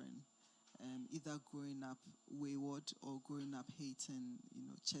 children either growing up wayward or growing up hating,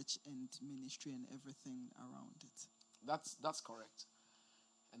 church and ministry and everything around it. That's correct.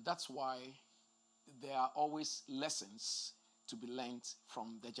 And that's why there are always lessons to be learned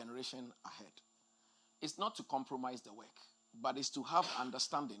from the generation ahead. It's not to compromise the work, but it's to have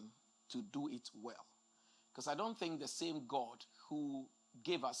understanding to do it well. Because I don't think the same God who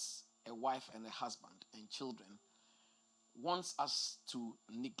gave us a wife and a husband and children wants us to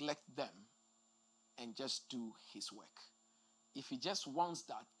neglect them and just do his work. If he just wants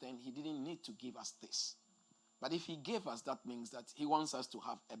that, then he didn't need to give us this. But if he gave us, that means that he wants us to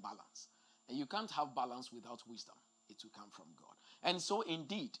have a balance. And you can't have balance without wisdom. It will come from God. And so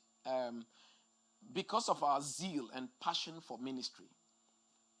indeed, because of our zeal and passion for ministry,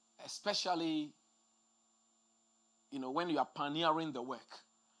 especially, when you are pioneering the work,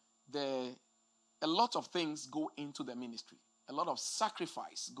 a lot of things go into the ministry. A lot of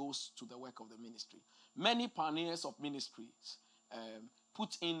sacrifice goes to the work of the ministry. Many pioneers of ministries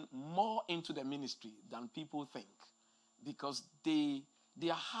put in more into the ministry than people think, because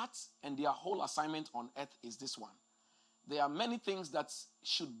their hearts and their whole assignment on earth is this one. There are many things that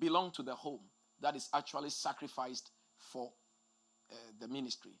should belong to the home that is actually sacrificed for the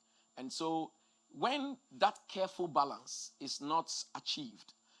ministry. And so when that careful balance is not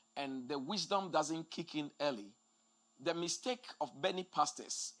achieved and the wisdom doesn't kick in early, the mistake of many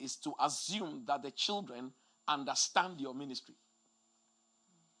pastors is to assume that the children understand your ministry.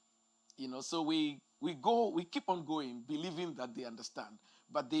 So we keep on going, believing that they understand,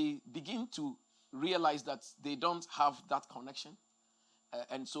 but they begin to realize that they don't have that connection.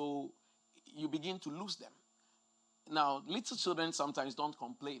 And so you begin to lose them. Now, little children sometimes don't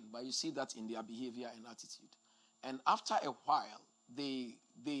complain, but you see that in their behavior and attitude. And after a while, they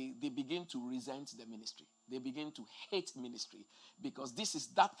begin to resent the ministry. They begin to hate ministry, because this is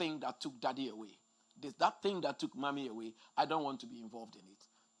that thing that took daddy away. That thing that took mommy away. I don't want to be involved in it.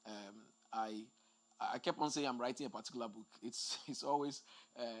 I kept on saying I'm writing a particular book. It's always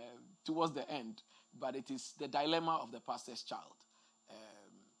towards the end, but it is the dilemma of the pastor's child.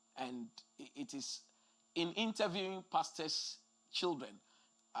 And it is in interviewing pastors' children.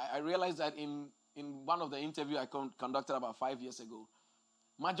 I realized that in one of the interviews I conducted about 5 years ago,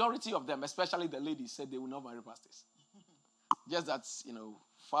 majority of them, especially the ladies, said they will not marry pastors. Just that,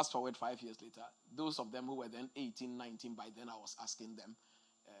 fast forward 5 years later, those of them who were then 18, 19, by then I was asking them,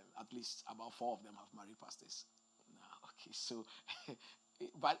 at least about 4 of them have married pastors. Okay, so,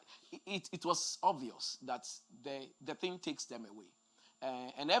 but it was obvious that the thing takes them away.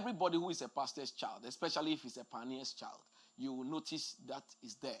 And everybody who is a pastor's child, especially if it's a pioneer's child, you will notice that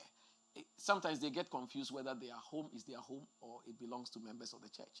is there. Sometimes they get confused whether their home is their home or it belongs to members of the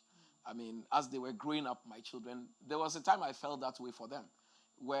church. I mean, as they were growing up, my children, there was a time I felt that way for them,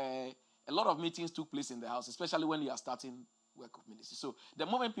 where a lot of meetings took place in the house, especially when you are starting work of ministry. So the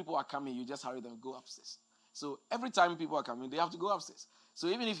moment people are coming, you just hurry them, go upstairs. So every time people are coming, they have to go upstairs. So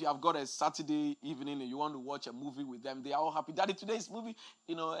even if you have got a Saturday evening and you want to watch a movie with them, they are all happy. Daddy, today's movie,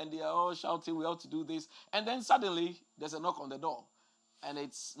 and they are all shouting, we have to do this. And then suddenly there's a knock on the door. And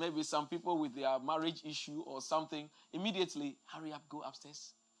it's maybe some people with their marriage issue or something. Immediately, hurry up, go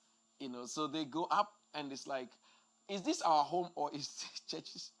upstairs. So they go up and it's like, is this our home or is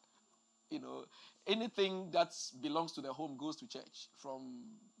churches? Anything that belongs to the home goes to church, from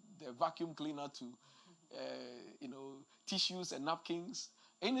the vacuum cleaner to tissues and napkins.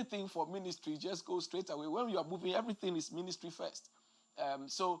 Anything for ministry just goes straight away. When you are moving, everything is ministry first.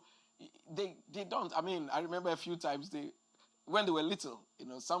 So they don't. I mean, I remember a few times when they were little,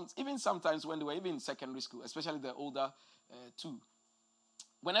 even sometimes when they were even in secondary school, especially the older two.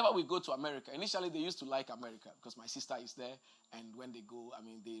 Whenever we go to America, initially they used to like America because my sister is there, and when they go, I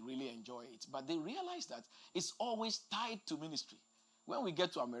mean, they really enjoy it. But they realize that it's always tied to ministry. When we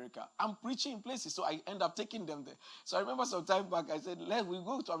get to America, I'm preaching in places, so I end up taking them there. So I remember some time back, I said, we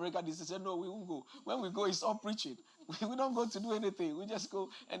go to America. They said, no, we won't go. When we go, it's all preaching. We don't go to do anything. We just go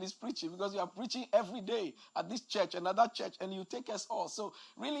and it's preaching, because you are preaching every day at this church and at that church, and you take us all. So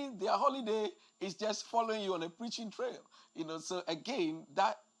really, their holiday is just following you on a preaching trail. So again,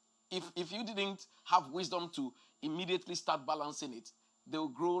 that if you didn't have wisdom to immediately start balancing it, they will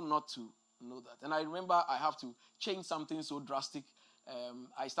grow not to know that. And I remember I have to change something so drastic.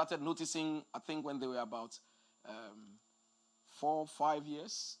 I started noticing, I think when they were about 4 or 5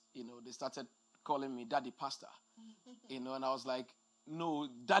 years, they started calling me Daddy Pastor. And I was like, no,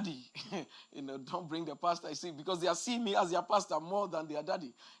 daddy, don't bring the pastor. You see, because they are seeing me as their pastor more than their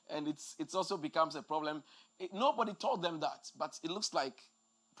daddy. And it's also becomes a problem. Nobody told them that, but it looks like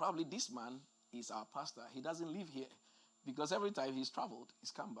probably this man is our pastor. He doesn't live here. Because every time he's traveled,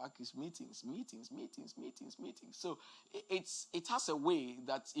 he's come back, it's meetings. So it has a way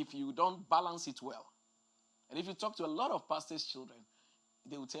that if you don't balance it well, and if you talk to a lot of pastors' children,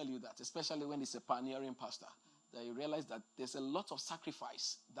 they will tell you that, especially when it's a pioneering pastor, that you realize that there's a lot of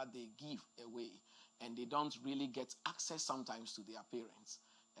sacrifice that they give away, and they don't really get access sometimes to their parents,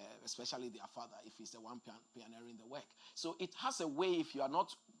 especially their father, if he's the one pioneering the work. So it has a way, if you are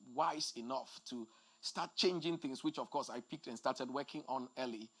not wise enough to start changing things, which of course I picked and started working on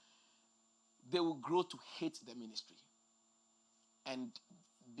early, they will grow to hate the ministry. And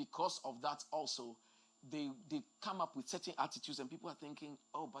because of that also, they come up with certain attitudes, and people are thinking,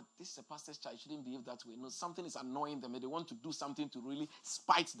 oh, but this is a pastor's child, shouldn't behave that way. No, something is annoying them, and they want to do something to really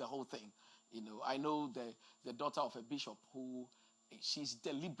spite the whole thing. I know the daughter of a bishop who, she's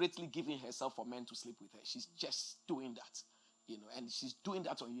deliberately giving herself for men to sleep with her. She's just doing that. And she's doing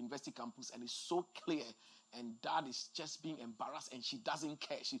that on university campus, and it's so clear, and dad is just being embarrassed, and she doesn't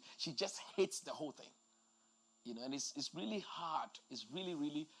care. She just hates the whole thing. And it's really hard. It's really,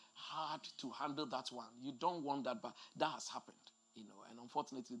 really hard to handle that one. You don't want that, but that has happened. And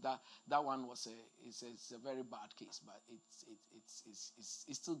unfortunately, that one was it's a very bad case, but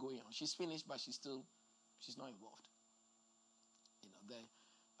it's still going on. She's finished, but she's not involved.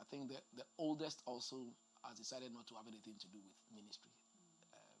 I think the oldest also has decided not to have anything to do with ministry.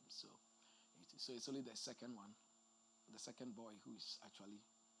 So it's only the second one, the second boy, who is actually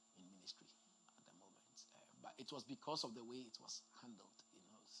in ministry at the moment. But it was because of the way it was handled.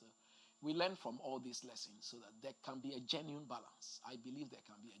 So we learn from all these lessons so that there can be a genuine balance. I believe there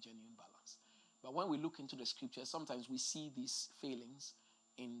can be a genuine balance. But when we look into the scriptures, sometimes we see these failings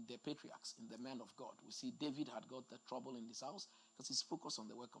in the patriarchs, in the men of God. We see David had got the trouble in his house because he's focused on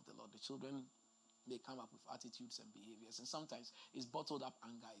the work of the Lord. The children, they come up with attitudes and behaviors, and sometimes it's bottled up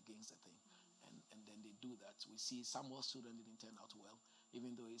anger against the thing, and then they do that. We see Samuel's children didn't turn out well,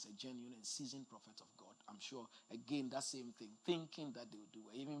 even though he's a genuine and seasoned prophet of God. I'm sure, again, that same thing, thinking that they would do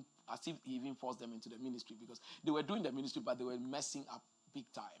it, even as if he even forced them into the ministry, because they were doing the ministry, but they were messing up big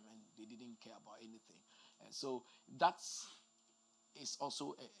time, and they didn't care about anything. And so that is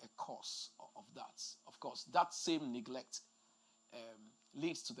also a cause of that. Of course, that same neglect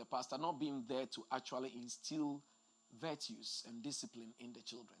leads to the pastor not being there to actually instill virtues and discipline in the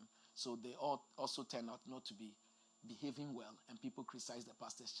children. So they also turn out not to be behaving well, and people criticize the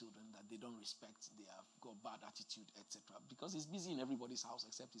pastor's children that they don't respect, they have got bad attitude, etc. Because he's busy in everybody's house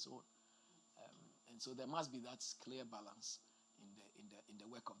except his own. And so there must be that clear balance in the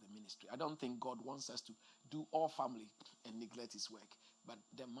work of the ministry. I don't think God wants us to do all family and neglect his work, but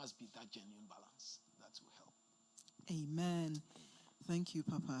there must be that genuine balance that will help. Amen. Thank you,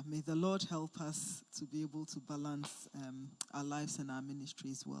 Papa. May the Lord help us to be able to balance our lives and our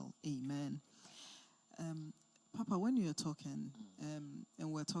ministries well. Amen. Papa, when you're talking, and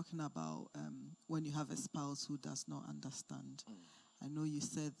we're talking about when you have a spouse who does not understand, I know you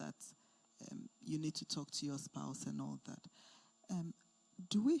said that you need to talk to your spouse and all that.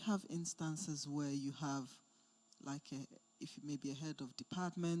 Do we have instances where you have, like, if you may be a head of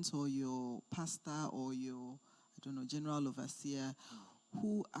department or your pastor or your, general overseer,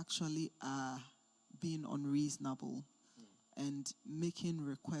 who actually are being unreasonable and making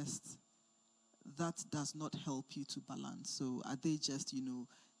requests that does not help you to balance? So are they just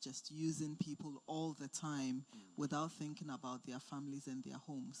using people all the time without thinking about their families and their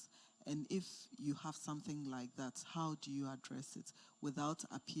homes? And if you have something like that, how do you address it without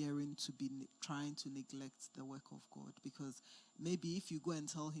appearing to be trying to neglect the work of God? Because maybe if you go and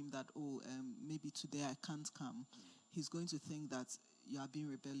tell him that, maybe today I can't come, he's going to think that you are being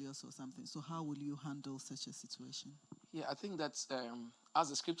rebellious or something. So how will you handle such a situation? Yeah, I think that as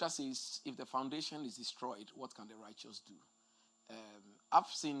the scripture says, if the foundation is destroyed, what can the righteous do? I've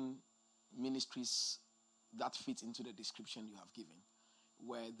seen ministries that fit into the description you have given,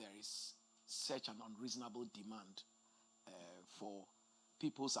 where there is such an unreasonable demand for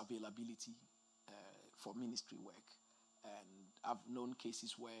people's availability for ministry work. And I've known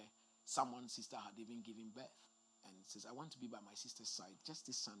cases where someone's sister had even given birth and says, I want to be by my sister's side just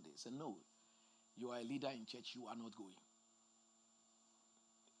this Sunday. I said, no, you are a leader in church, you are not going.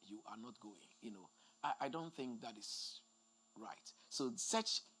 You are not going. I don't think that is right. So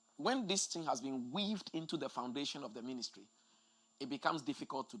when this thing has been weaved into the foundation of the ministry, it becomes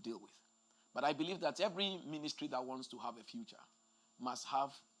difficult to deal with. But I believe that every ministry that wants to have a future must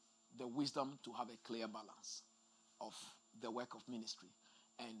have the wisdom to have a clear balance of the work of ministry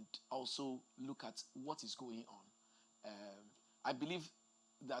and also look at what is going on. I believe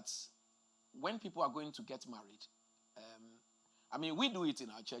that when people are going to get married, we do it in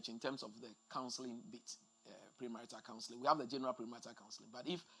our church in terms of the counseling bit, premarital counseling. We have the general premarital counseling. But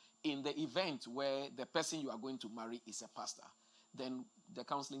if in the event where the person you are going to marry is a pastor, then the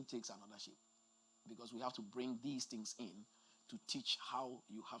counseling takes another shape, because we have to bring these things in to teach how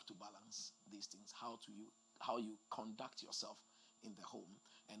you have to balance these things, how you conduct yourself in the home,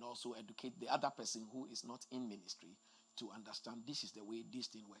 and also educate the other person who is not in ministry to understand this is the way this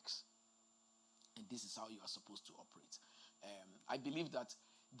thing works, and this is how you are supposed to operate. I believe that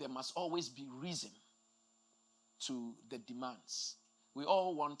there must always be reason to the demands. We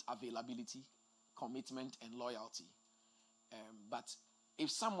all want availability, commitment, and loyalty. But if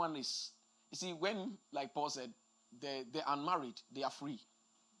someone is, you see, when, like Paul said, the unmarried, they are free.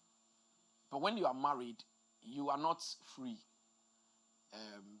 But when you are married, you are not free.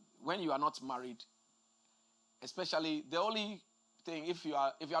 When you are not married, especially the only thing, if you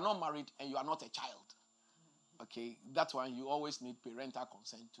are not married and you are not a child, okay, that's why you always need parental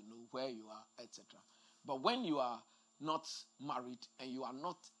consent to know where you are, etc. But when you are not married and you are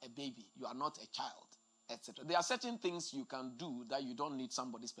not a baby, you are not a child, etc., there are certain things you can do that you don't need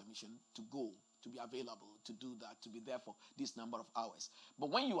somebody's permission to go, to be available, to do that, to be there for this number of hours. But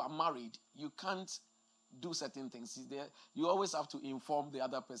when you are married, you can't do certain things. You always have to inform the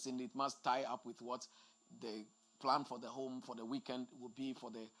other person. It must tie up with what the plan for the home, for the weekend will be, for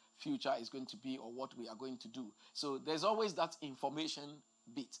the future is going to be, or what we are going to do. So there's always that information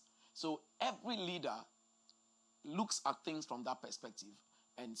bit. So every leader looks at things from that perspective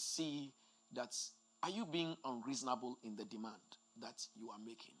and see that, are you being unreasonable in the demand that you are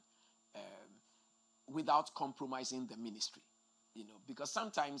making, without compromising the ministry? Because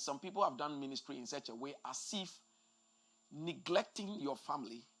sometimes some people have done ministry in such a way as if neglecting your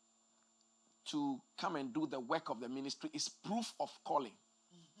family to come and do the work of the ministry is proof of calling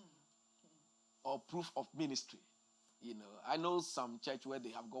or proof of ministry. I know some church where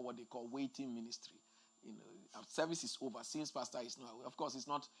they have got what they call waiting ministry. Our service is over since pastor is not. Of course, it's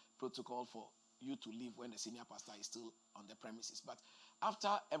not protocol for you to leave when the senior pastor is still on the premises. But after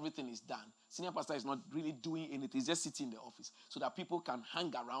everything is done, senior pastor is not really doing anything. He's just sitting in the office so that people can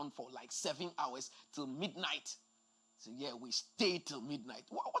hang around for like 7 hours till midnight. So yeah, we stay till midnight.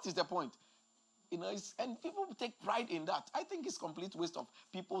 What is the point? And people take pride in that. I think it's complete waste of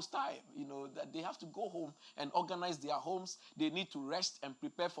people's time, that they have to go home and organize their homes. They need to rest and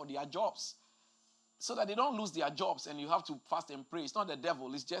prepare for their jobs so that they don't lose their jobs and you have to fast and pray. It's not the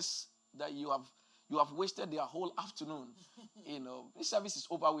devil. It's just that you have wasted their whole afternoon. This service is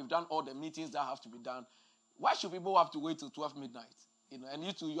over. We've done all the meetings that have to be done. Why should people have to wait till 12 midnight? And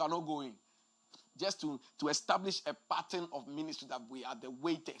you are not going. Just to establish a pattern of ministry that we are the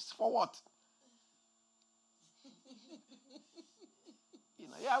waiters. For what?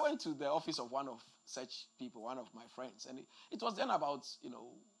 I went to the office of one of such people, one of my friends, and it was then about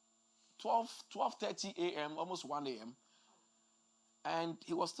 12:30 a.m., almost 1 a.m., and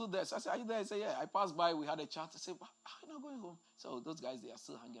he was still there. So I said, "Are you there?" He said, "Yeah." I passed by, we had a chat. I said, "Are you not going home?" So those guys, they are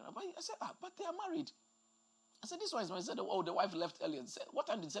still hanging around. I said, "But they are married." I said, "This one is married." He said, "Oh, the wife left earlier." He said, "What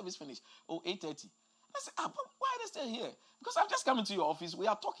time did the service finish?" "Oh, 8:30. I said, "But why are they still here?" "Because I've just come into your office. We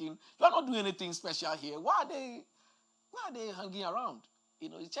are talking. You are not doing anything special here. Why are they hanging around?"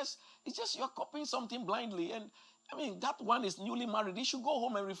 It's just you're copying something blindly. And that one is newly married. He should go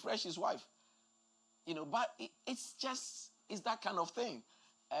home and refresh his wife. But it's that kind of thing.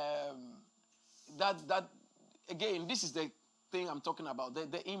 That again, this is the thing I'm talking about.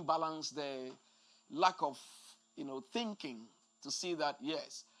 The imbalance, the lack of thinking to see that,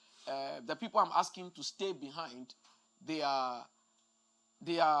 yes, the people I'm asking to stay behind, they are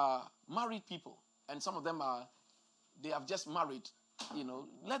married people, and some of them they have just married.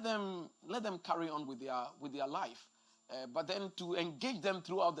 Let them carry on with their life. But then to engage them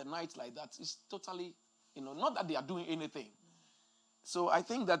throughout the night like that is totally, not that they are doing anything. So I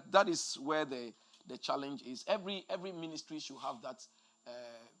think that is where the challenge is. Every ministry should have that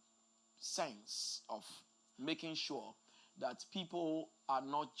sense of making sure that people are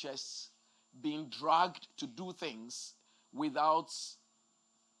not just being dragged to do things without,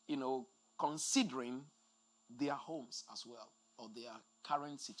 considering their homes as well, or their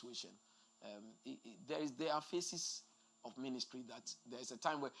current situation. There are phases of ministry that there's a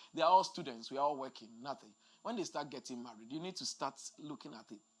time where they are all students, we are all working, nothing. When they start getting married, you need to start looking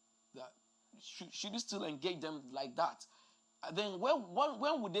at it. That should you still engage them like that? And then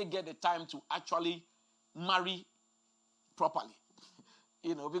when would they get the time to actually marry properly?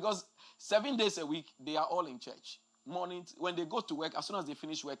 Because 7 days a week, they are all in church. morning, when they go to work, as soon as they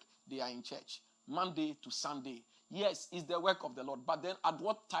finish work, they are in church. Monday to Sunday. Yes, it's the work of the Lord. But then at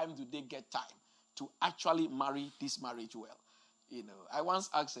what time do they get time to actually marry this marriage well? You know, I once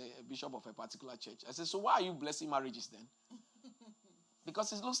asked a bishop of a particular church, I said, so why are you blessing marriages then?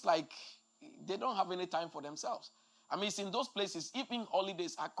 Because it looks like they don't have any time for themselves. I mean, it's in those places, even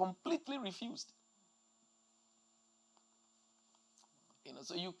holidays are completely refused. You know,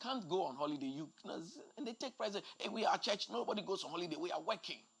 so you can't go on holiday. And they take pride. Hey, we are a church. Nobody goes on holiday. We are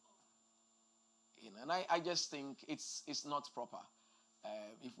working. You know, and I just think it's not proper.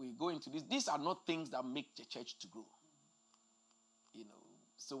 If we go into this, these are not things that make the church to grow. You know,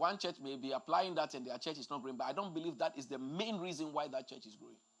 so one church may be applying that and their church is not growing, but I don't believe that is the main reason why that church is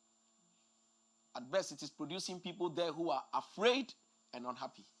growing. At best, it is producing people there who are afraid and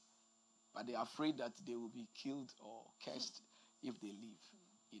unhappy. But they are afraid that they will be killed or cursed if they leave.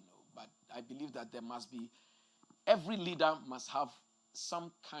 You know, but I believe that there must be, every leader must have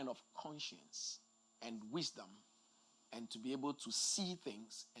some kind of conscience and wisdom, and to be able to see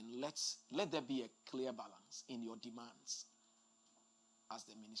things, and let there be a clear balance in your demands as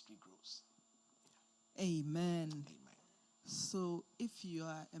the ministry grows. Yeah. Amen. Amen. So if you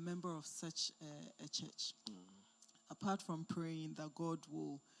are a member of such a church, apart from praying that God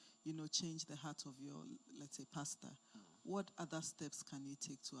will, change the heart of your, let's say, pastor, what other steps can you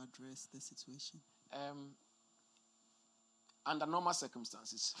take to address the situation? Under normal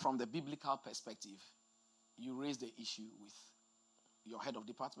circumstances, from the biblical perspective, you raise the issue with your head of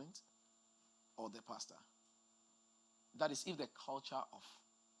department or the pastor. That is, if the culture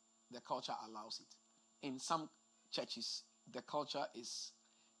allows it. In some churches, the culture is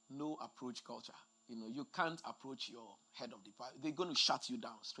no approach culture. You know, you can't approach your head of department. They're going to shut you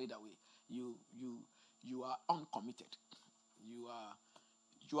down straight away. You are uncommitted. You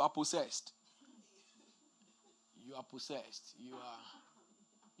are possessed. You are possessed. You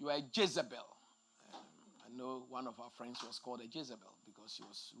are a Jezebel. I know one of our friends was called a Jezebel because she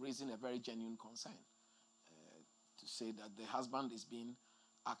was raising a very genuine concern to say that the husband is being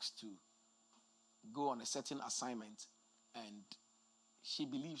asked to go on a certain assignment, and she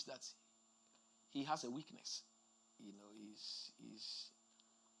believes that he has a weakness. You know,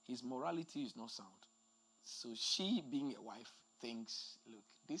 his morality is not sound. So she, being a wife, thinks, look,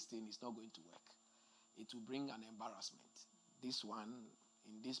 this thing is not going to work. It will bring an embarrassment. This one,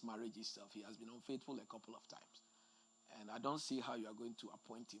 in this marriage itself, he has been unfaithful a couple of times. And I don't see how you are going to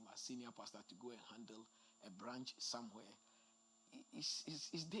appoint him as senior pastor to go and handle a branch somewhere.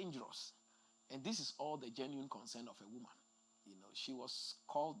 It's dangerous. And this is all the genuine concern of a woman. You know, she was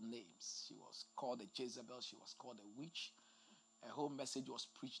called names. She was called a Jezebel. She was called a witch. A whole message was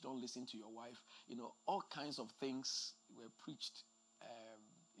preached, don't listen to your wife. You know, all kinds of things were preached.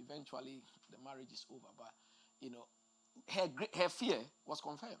 Eventually, the marriage is over. But, you know, her fear was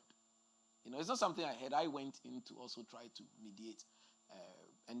confirmed. You know, it's not something I had. I went in to also try to mediate.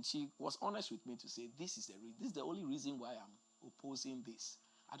 And she was honest with me to say, this is the only reason why I'm opposing this.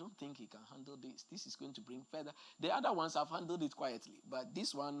 I don't think he can handle this. This is going to bring further. The other ones have handled it quietly. But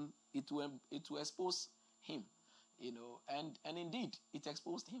this one, it will expose him. You know, and indeed, it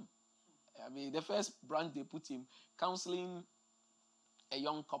exposed him. I mean, the first branch they put him, counseling a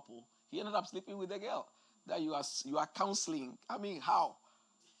young couple, he ended up sleeping with a girl that you are counseling. I mean, how?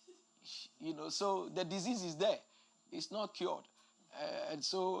 You know, so the disease is there. It's not cured. And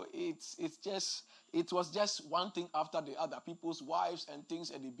so it was just one thing after the other. People's wives and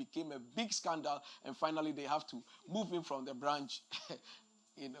things, and it became a big scandal. And finally, they have to move him from the branch.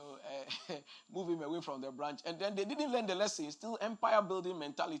 You know, move him away from the branch. And then they didn't learn the lesson. It's still empire building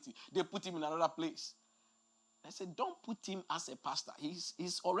mentality. They put him in another place. I said, don't put him as a pastor.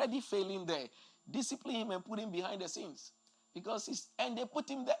 He's already failing there. Discipline him and put him behind the scenes. And they put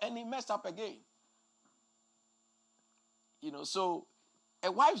him there and he messed up again. You know, so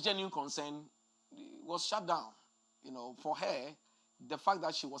a wife's genuine concern was shut down. You know, for her, the fact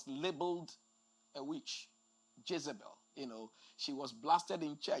that she was labeled a witch, Jezebel, you know, she was blasted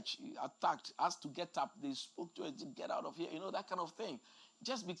in church, attacked, asked to get up. They spoke to her to get out of here, you know, that kind of thing.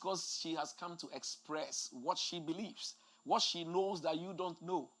 Just because she has come to express what she believes, what she knows that you don't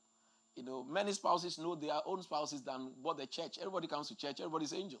know. You know, many spouses know their own spouses than what the church. Everybody comes to church,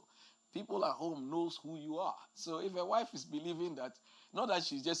 everybody's angel. People at home knows who you are. So if a wife is believing that, not that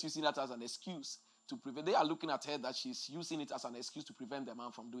she's just using that as an excuse to prevent, they are looking at her that she's using it as an excuse to prevent the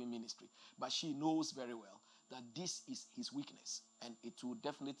man from doing ministry. But she knows very well that this is his weakness and it will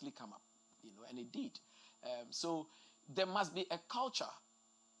definitely come up, you know, and it did. So there must be a culture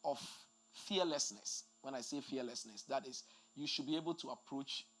of fearlessness. When I say fearlessness, that is, you should be able to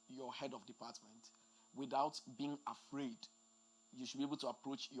approach your head of department without being afraid. You should be able to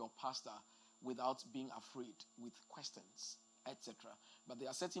approach your pastor without being afraid, with questions, etc. But there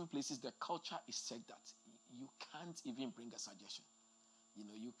are certain places the culture is such that you can't even bring a suggestion.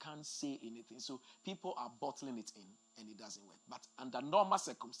 You can't say anything. So people are bottling it in and it doesn't work. But under normal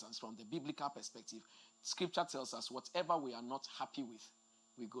circumstance, from the biblical perspective, scripture tells us whatever we are not happy with,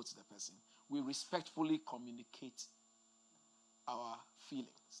 we go to the person. We respectfully communicate our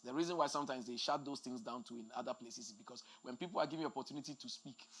feelings. The reason why sometimes they shut those things down too in other places is because when people are given opportunity to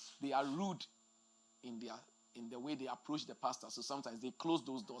speak, they are rude in the way they approach the pastor. So sometimes they close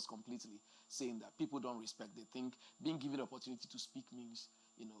those doors completely, saying that people don't respect. They think being given the opportunity to speak means,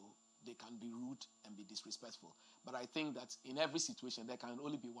 they can be rude and be disrespectful. But I think that in every situation, there can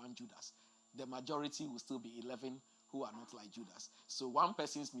only be one Judas. The majority will still be 11 who are not like Judas. So one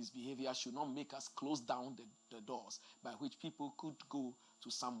person's misbehavior should not make us close down the doors by which people could go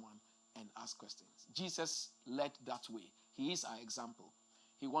to someone and ask questions. Jesus led that way. He is our example.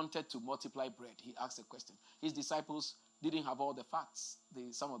 He wanted to multiply bread. He asked a question. His disciples didn't have all the facts.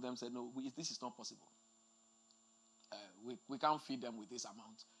 Some of them said, no, this is not possible. We can't feed them with this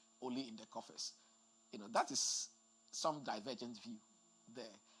amount, only in the coffers. That is some divergent view there.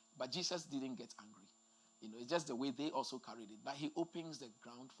 But Jesus didn't get angry. It's just the way they also carried it. But he opens the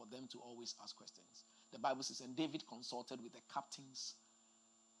ground for them to always ask questions. The Bible says, and David consulted with the captains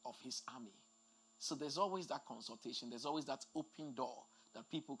of his army. So there's always that consultation. There's always that open door that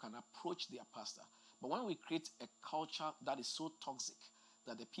people can approach their pastor. But when we create a culture that is so toxic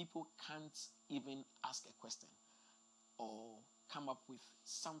that the people can't even ask a question or come up with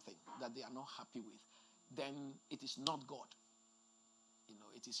something that they are not happy with, then it is not God.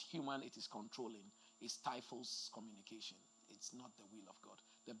 It is human, it is controlling, it stifles communication. It's not the will of God.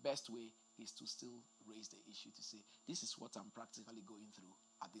 The best way is to still raise the issue to say, this is what I'm practically going through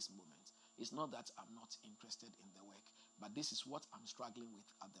at this moment. It's not that I'm not interested in the work, but this is what I'm struggling with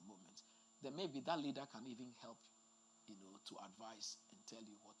at the moment. Then maybe that leader can even help, to advise and tell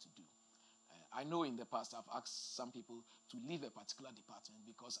you what to do. I know in the past I've asked some people to leave a particular department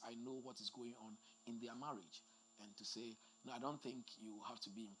because I know what is going on in their marriage, and to say, no, I don't think you have to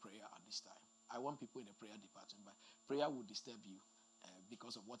be in prayer at this time. I want people in the prayer department, but prayer will disturb you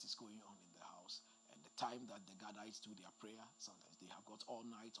because of what is going on in the house and the time that the Gadites do their prayer. Sometimes they have got all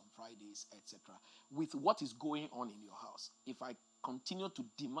night on Fridays, etc. With what is going on in your house, if I continue to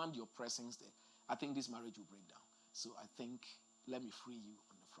demand your presence there, I think this marriage will break down. So I think, let me free you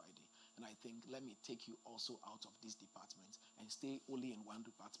on the Friday. And I think, let me take you also out of this department and stay only in one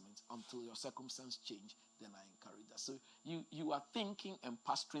department until your circumstance change. Then I encourage that. So you are thinking and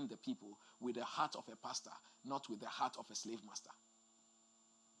pastoring the people with the heart of a pastor, not with the heart of a slave master.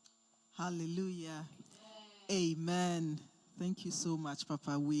 Hallelujah. Amen. Thank you so much,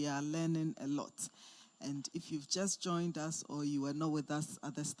 Papa. We are learning a lot. And if you've just joined us or you were not with us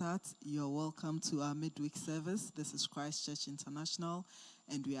at the start, you're welcome to our midweek service. This is Christ Church International,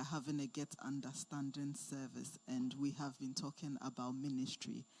 and we are having a Get Understanding service. And we have been talking about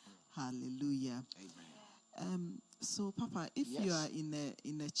ministry. Hallelujah. Amen. So, Papa, if you are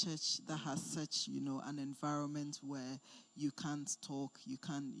in a church that has such, an environment where you can't talk, you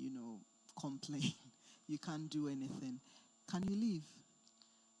can't, complain, you can't do anything, can you leave?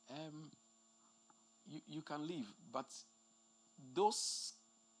 You can leave, but those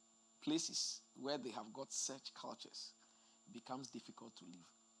places where they have got such cultures becomes difficult to leave.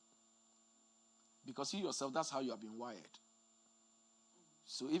 Because you yourself, that's how you have been wired.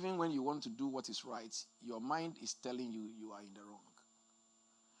 So even when you want to do what is right, your mind is telling you you are in the wrong.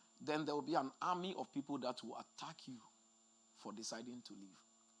 Then there will be an army of people that will attack you for deciding to leave.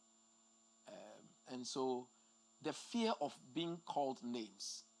 And so the fear of being called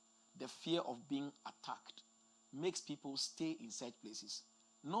names, the fear of being attacked, makes people stay in such places,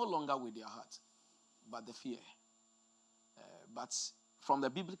 no longer with their heart, but the fear. But from the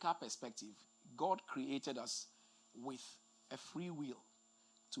biblical perspective, God created us with a free will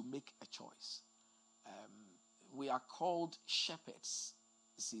to make a choice. We are called shepherds.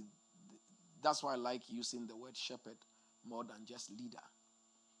 See, that's why I like using the word shepherd more than just leader.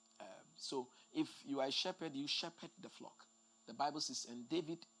 So if you are a shepherd, you shepherd the flock. The Bible says, and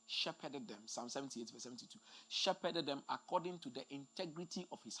David shepherded them, Psalm 78 verse 72, shepherded them according to the integrity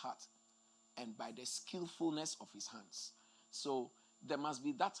of his heart and by the skillfulness of his hands. So there must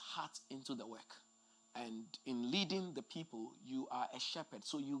be that heart into the work. And in leading the people, you are a shepherd.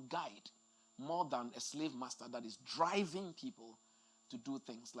 So you guide more than a slave master that is driving people to do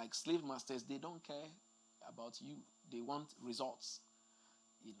things. Like slave masters, they don't care about you. They want results.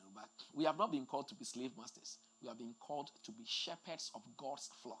 But we have not been called to be slave masters. We have been called to be shepherds of God's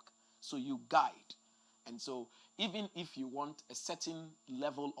flock. So you guide. And so even if you want a certain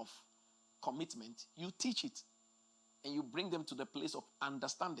level of commitment, you teach it and you bring them to the place of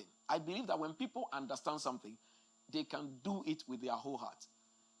understanding. I believe that when people understand something, they can do it with their whole heart.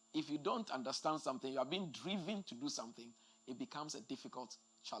 If you don't understand something, you are being driven to do something, it becomes a difficult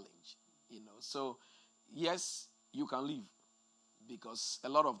challenge. So yes, you can leave, because a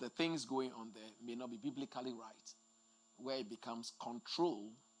lot of the things going on there may not be biblically right, where it becomes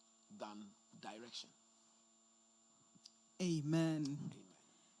control than direction. Amen. Amen.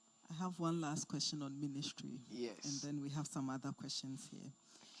 I have one last question on ministry. Yes. And then we have some other questions here.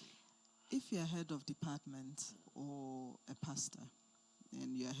 Okay. If you're head of department or a pastor,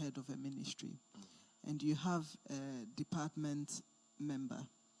 and you're head of a ministry, and you have a department member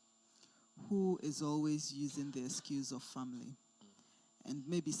who is always using the excuse of family, and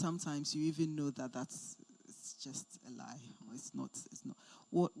maybe sometimes you even know that it's just a lie, or it's not.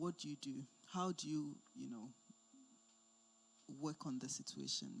 What do you do? How do you work on the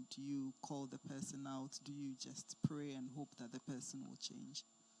situation? Do you call the person out? Do you just pray and hope that the person will change?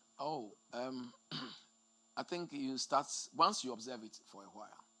 I think you start, once you observe it for a while,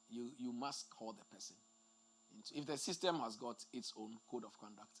 you must call the person. If the system has got its own code of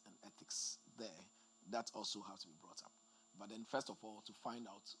conduct and ethics there, that also has to be brought up. But then first of all, to find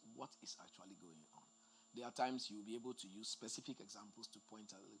out what is actually going on. There are times you'll be able to use specific examples to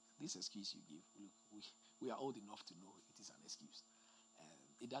point out, look, this excuse you give, look, we are old enough to know it is an excuse.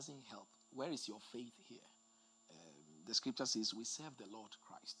 It doesn't help. Where is your faith here? The scripture says we serve the Lord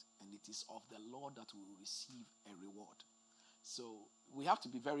Christ, and it is of the Lord that we will receive a reward. So we have to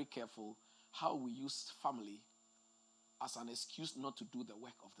be very careful how we use family as an excuse not to do the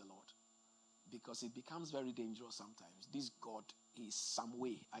work of the Lord, because it becomes very dangerous sometimes. This God is some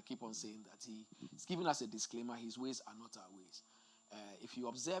way. I keep on saying that he's giving us a disclaimer. His ways are not our ways. If you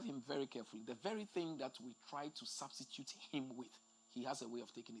observe him very carefully, the very thing that we try to substitute him with, he has a way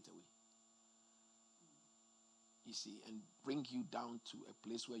of taking it away. You see, and bring you down to a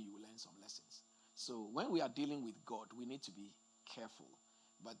place where you will learn some lessons. So when we are dealing with God, we need to be careful.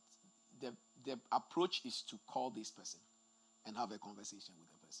 But the approach is to call this person and have a conversation with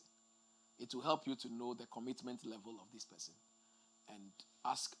the person. It will help you to know the commitment level of this person, and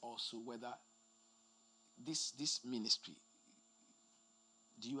ask also whether this ministry,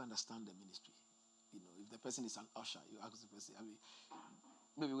 do you understand the ministry? If the person is an usher, you ask the person,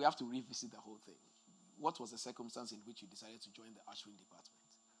 maybe we have to revisit the whole thing. What was the circumstance in which you decided to join the ushering department?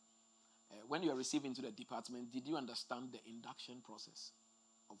 When you are received into the department, did you understand the induction process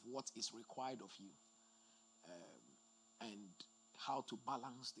of what is required of you? And how to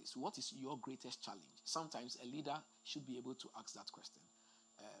balance this? What is your greatest challenge? Sometimes a leader should be able to ask that question.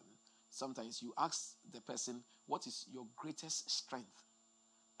 Sometimes you ask the person, what is your greatest strength?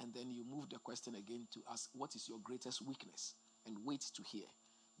 And then you move the question again to ask, what is your greatest weakness? And wait to hear.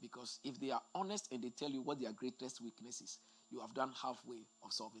 Because if they are honest and they tell you what their greatest weakness is, you have done halfway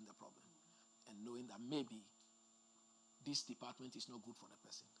of solving the problem. And knowing that maybe this department is not good for the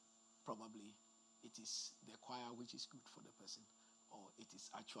person. Probably it is the choir which is good for the person. Or it is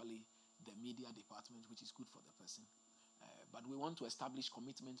actually the media department which is good for the person. But we want to establish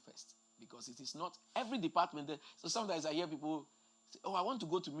commitment first. Because it is not every department. So sometimes I hear people say, I want to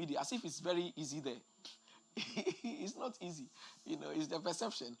go to media, as if it's very easy there. It's not easy. It's the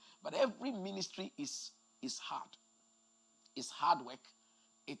perception. But every ministry is hard. It's hard work.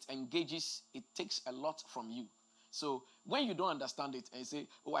 It engages. It takes a lot from you. So when you don't understand it and you say,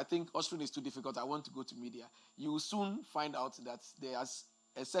 I think ushering is too difficult, I want to go to media, you will soon find out that there's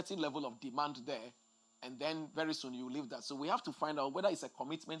a certain level of demand there, and then very soon you will leave that. So we have to find out whether it's a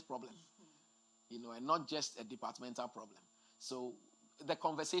commitment problem, and not just a departmental problem. So the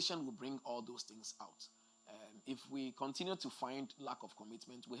conversation will bring all those things out. If we continue to find lack of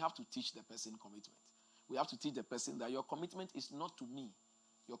commitment, we have to teach the person commitment. We have to teach the person that your commitment is not to me.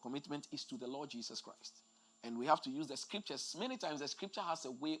 Your commitment is to the Lord Jesus Christ. And we have to use the scriptures. Many times the scripture has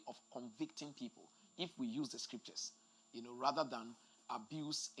a way of convicting people if we use the scriptures, rather than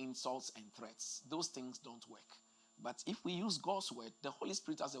abuse, insults, and threats. Those things don't work. But if we use God's word, the Holy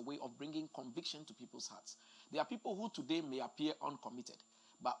Spirit has a way of bringing conviction to people's hearts. There are people who today may appear uncommitted,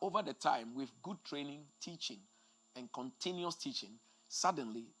 but over the time, with good training, teaching, and continuous teaching,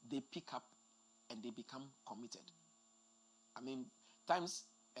 suddenly they pick up and they become committed. Times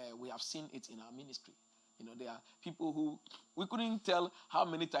we have seen it in our ministry. There are people who we couldn't tell how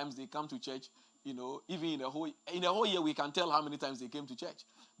many times they come to church. Even in a whole year, we can tell how many times they came to church.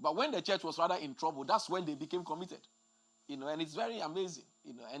 But when the church was rather in trouble, that's when they became committed. And it's very amazing.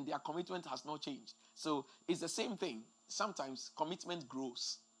 And their commitment has not changed. So it's the same thing. Sometimes commitment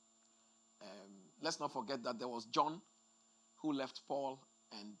grows. let's not forget that there was John who left Paul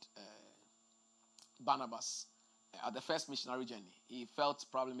and Barnabas at the first missionary journey. He felt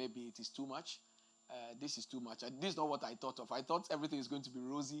probably maybe it is too much. This is too much. This is not what I thought of. I thought everything is going to be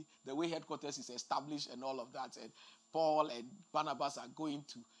rosy. The way headquarters is established and all of that. And Paul and Barnabas are going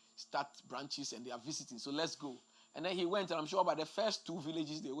to start branches and they are visiting. So let's go. And then he went, and I'm sure by the first 2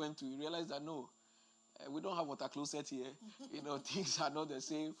 villages they went to, he realized that no, we don't have water closet here. Things are not the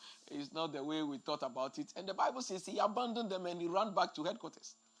same. It's not the way we thought about it. And the Bible says he abandoned them and he ran back to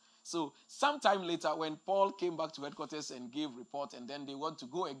headquarters. So sometime later, when Paul came back to headquarters and gave report, and then they want to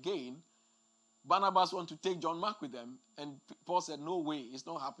go again, Barnabas want to take John Mark with them. And Paul said, no way, it's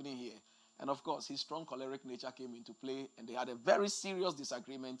not happening here. And of course, his strong choleric nature came into play, and they had a very serious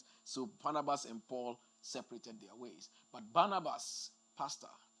disagreement. So Barnabas and Paul separated their ways. But Barnabas, pastor,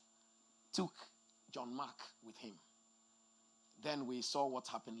 took John Mark with him. Then we saw what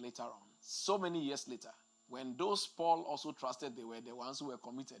happened later on. So many years later, when those Paul also trusted, they were the ones who were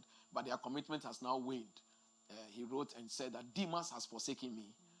committed, but their commitment has now waned. He wrote and said that Demas has forsaken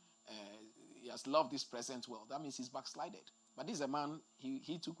me. He has loved this present world. That means he's backslided. But this is a man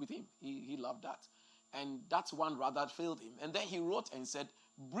he took with him. He loved that. And that one rather failed him. And then he wrote and said,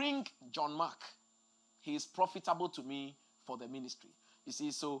 bring John Mark. He is profitable to me for the ministry. You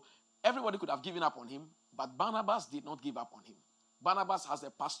see, so everybody could have given up on him, but Barnabas did not give up on him. Barnabas has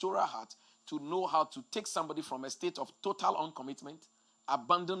a pastoral heart to know how to take somebody from a state of total uncommitment,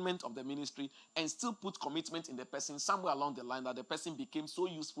 abandonment of the ministry, and still put commitment in the person somewhere along the line that the person became so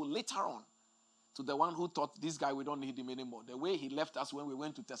useful later on to the one who thought, this guy, we don't need him anymore. The way he left us when we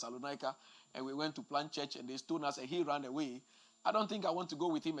went to Thessalonica and we went to plant church and they stoned us and he ran away, I don't think I want to go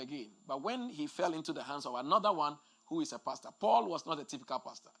with him again. But when he fell into the hands of another one who is a pastor, Paul was not a typical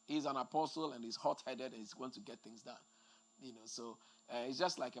pastor. He's an apostle and he's hot-headed and he's going to get things done. So it's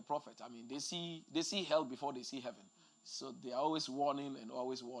just like a prophet. I mean, they see hell before they see heaven. So they are always warning and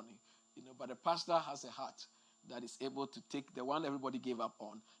always warning. But the pastor has a heart that is able to take the one everybody gave up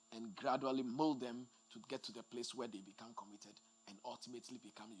on and gradually mold them to get to the place where they become committed and ultimately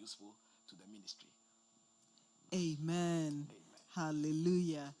become useful to the ministry. Amen.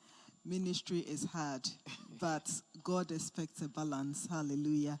 Hallelujah. Ministry is hard, but God expects a balance.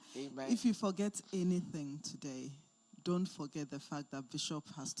 Hallelujah. Amen. If you forget anything today, don't forget the fact that Bishop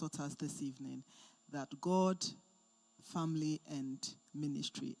has taught us this evening that God, family, and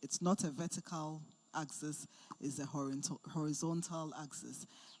ministry, it's not a vertical axis, it's a horizontal axis.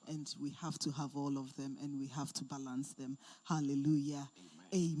 And we have to have all of them and we have to balance them. Hallelujah.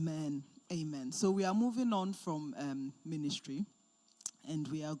 Amen. Amen. So we are moving on from ministry and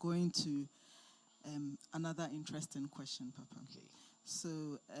we are going to another interesting question, Papa. Okay.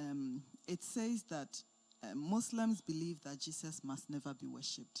 So it says that Muslims believe that Jesus must never be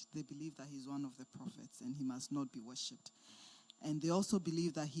worshipped. They believe that he's one of the prophets and he must not be worshipped. And they also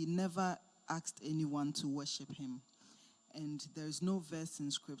believe that he never asked anyone to worship him. And there is no verse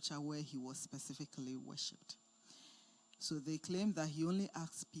in scripture where he was specifically worshipped. So they claim that he only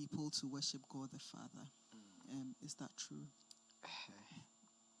asked people to worship God the Father. Is that true?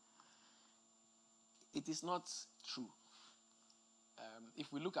 It is not true.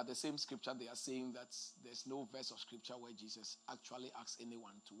 If we look at the same scripture, they are saying that there's no verse of scripture where Jesus actually asked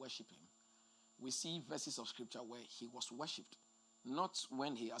anyone to worship him. We see verses of scripture where he was worshipped, not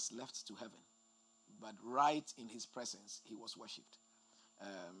when he has left to heaven, but right in his presence, he was worshipped.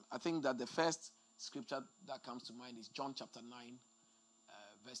 I think that the first scripture that comes to mind is John chapter 9,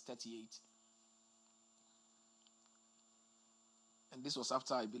 verse 38. And this was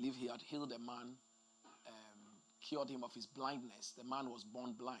after, I believe, he had healed a man, cured him of his blindness. The man was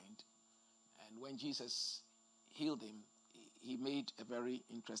born blind. And when Jesus healed him, he made a very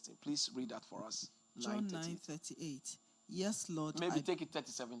interesting. Please read that for us. John 9:38. Yes, Lord. Maybe take it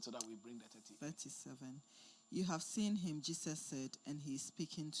 37 so that we bring the 37. You have seen him, Jesus said, and he is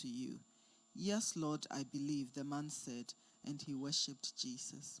speaking to you. Yes, Lord, I believe, the man said, and he worshipped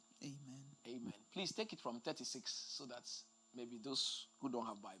Jesus. Amen. Amen. Please take it from 36 so that maybe those who don't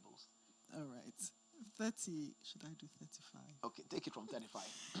have Bibles. All right. 30. Should I do 35? Okay, take it from 35.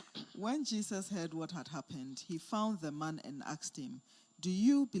 When Jesus heard what had happened, he found the man and asked him, do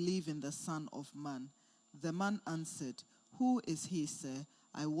you believe in the Son of Man? The man answered, who is he, sir?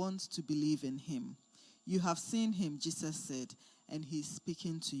 I want to believe in him. You have seen him, Jesus said, and he is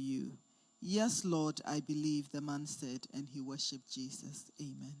speaking to you. Yes, Lord, I believe, the man said, and he worshipped Jesus.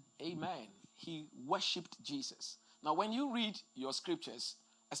 Amen. Amen. He worshipped Jesus. Now, when you read your scriptures,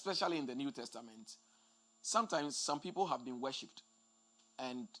 especially in the New Testament, sometimes some people have been worshipped.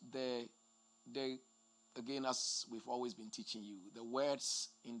 And they, again, as we've always been teaching you, the words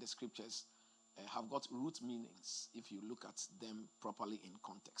in the scriptures have got root meanings if you look at them properly in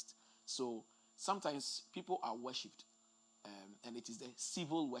context. So sometimes people are worshipped, and it is the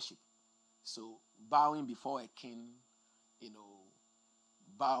civil worship. So bowing before a king,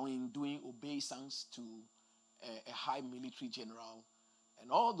 bowing, doing obeisance to a high military general, and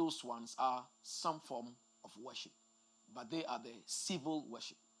all those ones are some form of worship, but they are the civil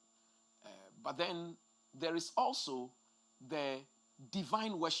worship. But then there is also the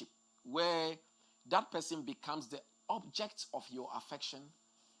divine worship, where that person becomes the object of your affection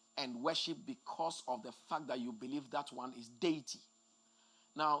and worship because of the fact that you believe that one is deity.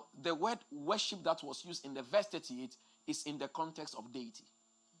 Now, the word worship that was used in the verse 38 is in the context of deity.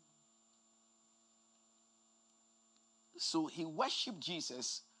 So he worshipped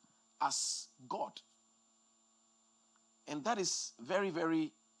Jesus as God. And that is very,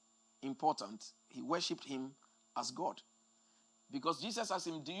 very important. He worshipped him as God. Because Jesus asked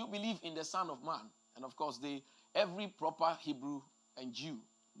him, do you believe in the Son of Man? And of course, every proper Hebrew and Jew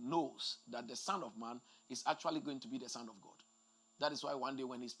knows that the Son of Man is actually going to be the Son of God. That is why one day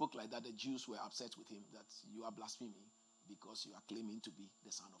when he spoke like that, the Jews were upset with him that you are blaspheming because you are claiming to be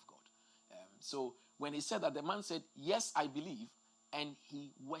the Son of God. So when he said that, the man said, yes, I believe, and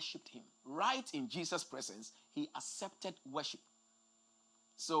he worshipped him. Right in Jesus' presence, he accepted worship.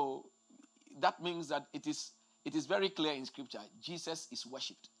 So that means that it is very clear in Scripture, Jesus is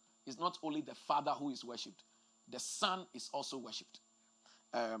worshipped. It's not only the Father who is worshipped, the Son is also worshipped.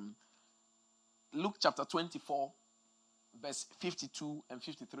 Luke chapter 24, verse 52 and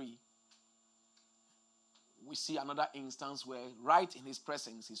 53, we see another instance where right in his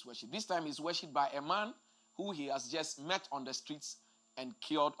presence he's worshipped. This time he's worshipped by a man who he has just met on the streets and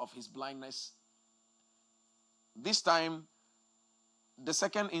cured of his blindness. This time, the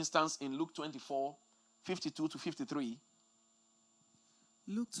second instance in Luke 24, 52 to 53.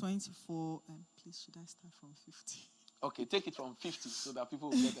 Luke 24, and please, should I start from 50? Okay, take it from 50 so that people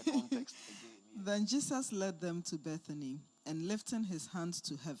will get the context again. Yeah. Then Jesus led them to Bethany, and lifting his hands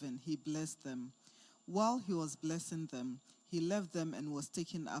to heaven, he blessed them. While he was blessing them, he left them and was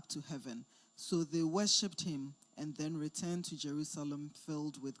taken up to heaven. So they worshipped him and then returned to Jerusalem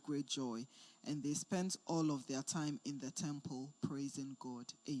filled with great joy. And they spent all of their time in the temple praising God.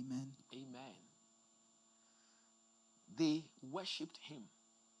 Amen. Amen. They worshipped him.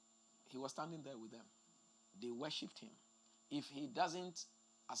 He was standing there with them. They worshipped him. If he doesn't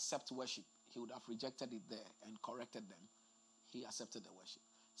accept worship, he would have rejected it there and corrected them. He accepted the worship.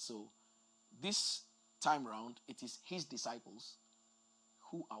 So this time round, it is his disciples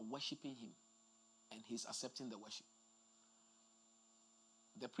who are worshiping him, and he's accepting the worship.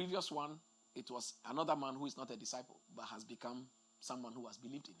 The previous one, it was another man who is not a disciple, but has become someone who has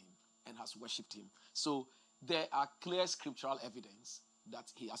believed in him and has worshipped him. So there are clear scriptural evidence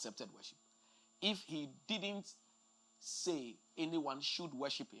that he accepted worship. If he didn't say anyone should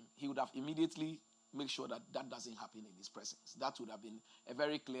worship him, he would have immediately made sure that that doesn't happen in his presence. That would have been a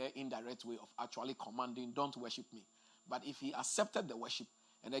very clear, indirect way of actually commanding, don't worship me. But if he accepted the worship,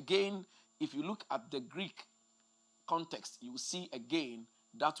 and again, if you look at the Greek context, you will see again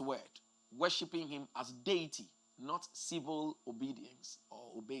that word, worshiping him as deity, not civil obedience or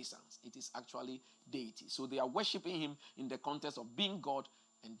obeisance. It is actually deity. So they are worshiping him in the context of being God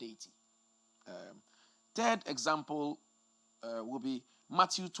and deity. Third example will be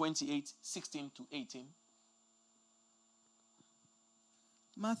Matthew 28, 16 to 18.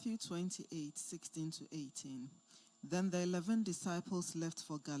 Matthew 28, 16 to 18. Then the 11 disciples left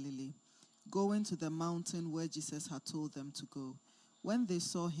for Galilee, going to the mountain where Jesus had told them to go. When they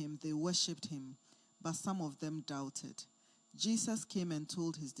saw him, they worshipped him, but some of them doubted. Jesus came and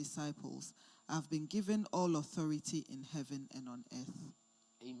told his disciples, I have been given all authority in heaven and on earth.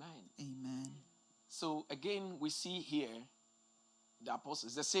 Amen. Amen. So again, we see here the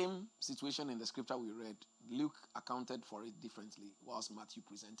apostles, the same situation in the scripture we read. Luke accounted for it differently, whilst Matthew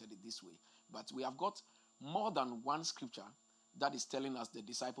presented it this way. But we have got more than one scripture that is telling us the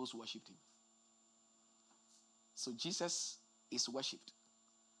disciples worshipped him. So Jesus is worshipped.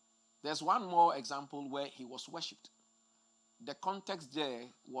 There's one more example where he was worshipped. The context there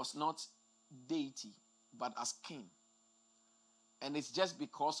was not deity, but as king. And it's just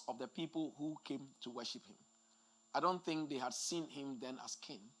because of the people who came to worship him. I don't think they had seen him then as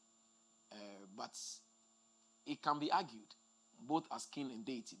king, but it can be argued, both as king and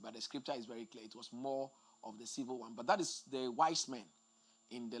deity. But the scripture is very clear. It was more of the civil one. But that is the wise men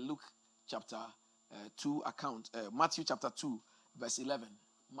in the Luke chapter 2 account. Matthew chapter 2, verse 11.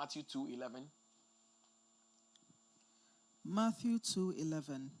 Matthew 2:11. Matthew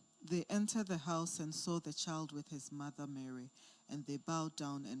 2:11. They entered the house and saw the child with his mother Mary, and they bowed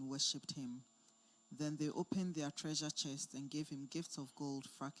down and worshipped him. Then they opened their treasure chest and gave him gifts of gold,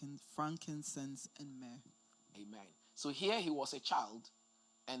 frankincense, and myrrh. Amen. So here he was a child,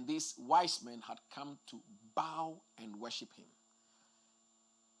 and these wise men had come to bow and worship him.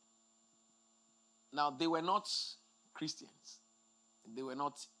 Now, they were not Christians. They were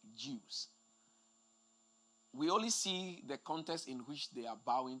not Jews. We only see the context in which they are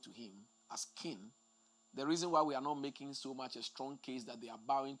bowing to him as king. The reason why we are not making so much a strong case that they are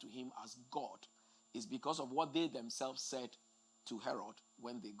bowing to him as God is because of what they themselves said to Herod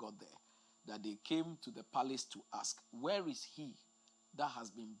when they got there. That they came to the palace to ask, where is he that has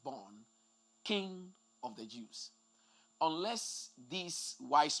been born King of the Jews? Unless these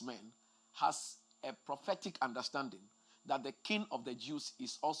wise men has a prophetic understanding that the King of the Jews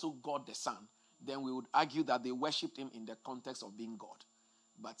is also God the Son, then we would argue that they worshipped him in the context of being God.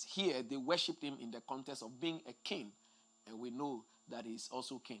 But here they worshipped him in the context of being a king, and we know that he is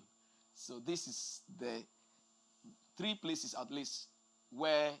also king. So this is the three places at least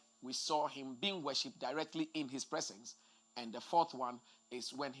where we saw him being worshipped directly in his presence, and the fourth one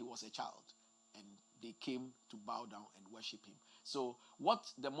is when he was a child and they came to bow down and worship him. So what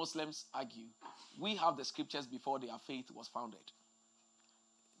the Muslims argue, we have the scriptures before their faith was founded.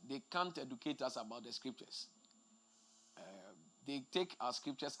 They can't educate us about the scriptures. They take our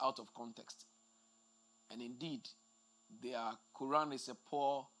scriptures out of context. And indeed, their Quran is a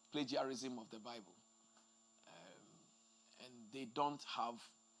poor plagiarism of the Bible. And they don't have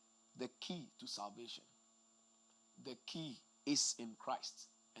the key to salvation. The key is in Christ,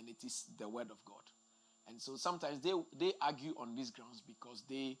 and it is the word of God. And so sometimes they argue on these grounds because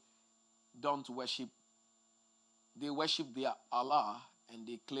they don't worship. They worship their Allah, and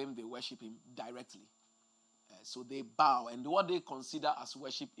they claim they worship him directly. So they bow, and what they consider as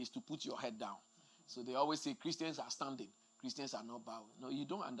worship is to put your head down. So they always say Christians are standing, Christians are not bowing. No, you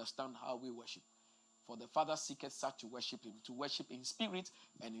don't understand how we worship. For the Father seeketh such to worship him in spirit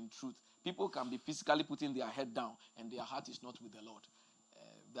and in truth. People can be physically putting their head down, and their heart is not with the Lord.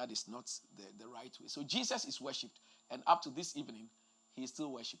 That is not the right way. So Jesus is worshipped, and up to this evening, he is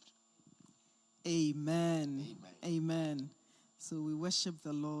still worshipped. Amen. Amen. Amen. So we worship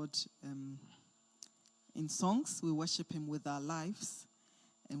the Lord in songs, we worship him with our lives,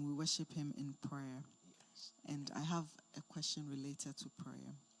 and we worship him in prayer. Yes. And I have a question related to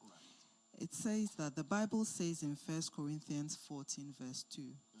prayer. Right. It says that the Bible says in 1 Corinthians 14 verse 2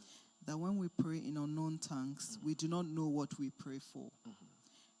 that when we pray in unknown tongues, we do not know what we pray for.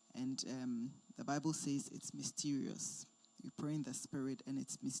 And the Bible says it's mysterious. We pray in the Spirit and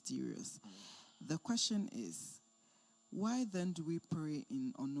it's mysterious. The question is, why then do we pray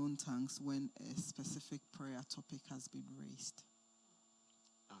in unknown tongues when a specific prayer topic has been raised?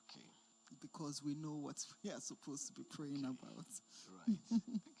 Okay. Because we know what we are supposed to be praying about. Right.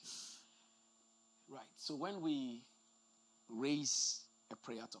 Okay. Right. So when we raise a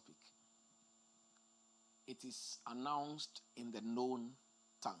prayer topic, it is announced in the known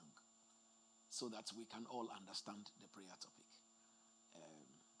tongue so that we can all understand the prayer topic.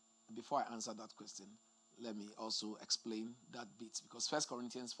 Before I answer that question, let me also explain that bit, because 1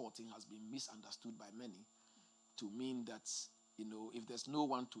 Corinthians 14 has been misunderstood by many to mean that, if there's no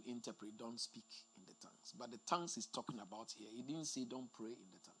one to interpret, don't speak in the tongues. But the tongues he's talking about here, he didn't say don't pray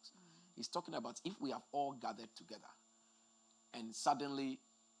in the tongues. He's talking about if we have all gathered together and suddenly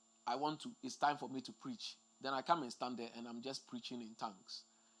it's time for me to preach, then I come and stand there and I'm just preaching in tongues.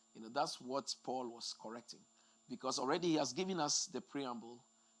 That's what Paul was correcting, because already he has given us the preamble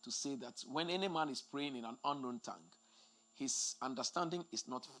to say that when any man is praying in an unknown tongue, his understanding is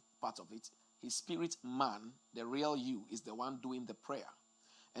not part of it. His spirit man, the real you, is the one doing the prayer.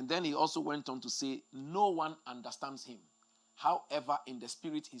 And then he also went on to say, no one understands him. However, in the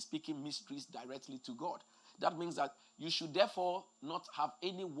spirit, he's speaking mysteries directly to God. That means that you should therefore not have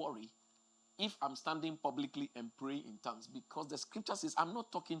any worry if I'm standing publicly and praying in tongues, because the scripture says, I'm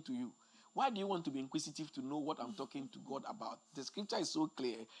not talking to you. Why do you want to be inquisitive to know what I'm talking to God about? The scripture is so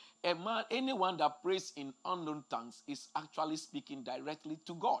clear. Anyone that prays in unknown tongues is actually speaking directly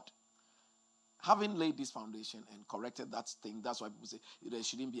to God. Having laid this foundation and corrected that thing, that's why people say there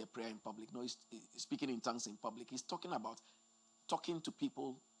shouldn't be a prayer in public. No, he's speaking in tongues in public. He's talking about talking to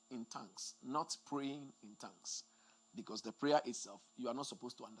people in tongues, not praying in tongues. Because the prayer itself, you are not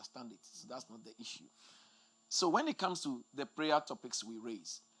supposed to understand it. So that's not the issue. So when it comes to the prayer topics we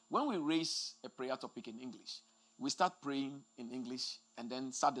raise, when we raise a prayer topic in English, we start praying in English, and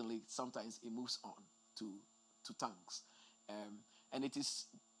then suddenly, sometimes it moves on to tongues. And it is,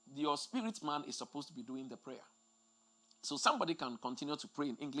 your spirit man is supposed to be doing the prayer. So somebody can continue to pray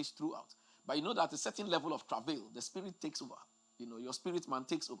in English throughout. But you know that at a certain level of travail, the spirit takes over. your spirit man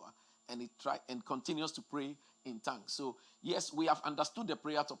takes over and it continues to pray in tongues. So yes, we have understood the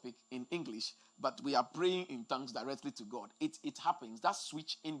prayer topic in English, but we are praying in tongues directly to God. It happens. That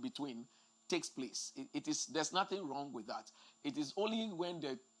switch in between takes place. There's nothing wrong with that. It is only when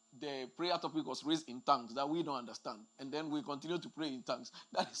the prayer topic was raised in tongues that we don't understand. And then we continue to pray in tongues.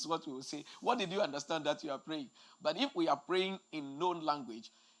 That is what we will say. What did you understand that you are praying? But if we are praying in known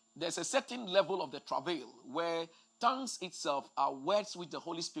language, there's a certain level of the travail where tongues itself are words which the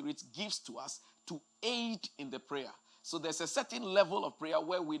Holy Spirit gives to us to aid in the prayer. So there's a certain level of prayer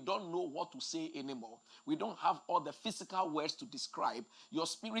where we don't know what to say anymore. We don't have all the physical words to describe. Your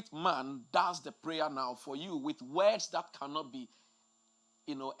spirit man does the prayer now for you with words that cannot be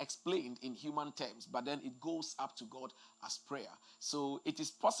explained in human terms, but then it goes up to God as prayer. So it is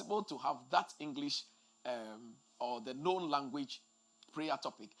possible to have that English or the known language prayer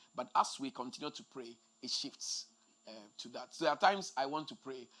topic, but as we continue to pray, it shifts to that. So there are times I want to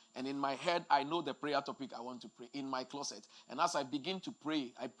pray, and in my head, I know the prayer topic I want to pray in my closet. And as I begin to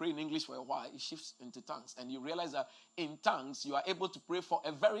pray, I pray in English for a while, it shifts into tongues. And you realize that in tongues, you are able to pray for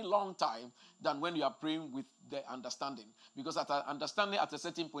a very long time than when you are praying with the understanding. Because at understanding, at a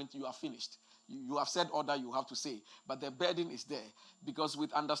certain point, you are finished. You have said all that you have to say, but the burden is there. Because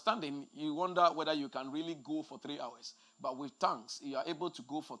with understanding, you wonder whether you can really go for 3 hours. But with tongues, you are able to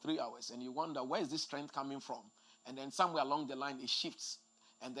go for 3 hours, and you wonder, where is this strength coming from? And then somewhere along the line, it shifts.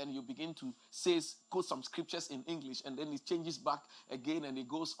 And then you begin to quote some scriptures in English, and then it changes back again, and it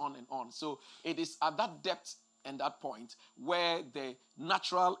goes on and on. So it is at that depth and that point where the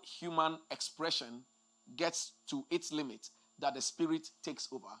natural human expression gets to its limit that the Spirit takes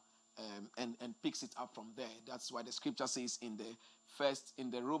over and picks it up from there. That's why the scripture says in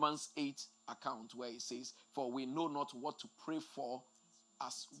the Romans 8 account, where it says, "For we know not what to pray for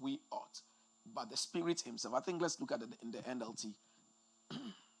as we ought, but the Spirit himself." I think let's look at it in the NLT.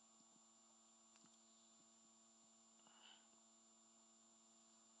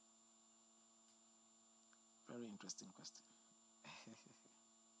 Very interesting question.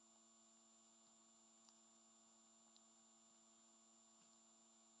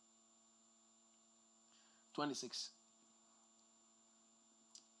 26.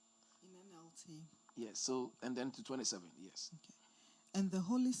 In NLT. Yes, so, and then to 27, yes. Okay. And the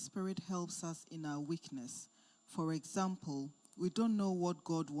Holy Spirit helps us in our weakness. For example, we don't know what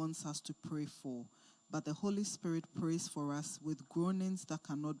God wants us to pray for, but the Holy Spirit prays for us with groanings that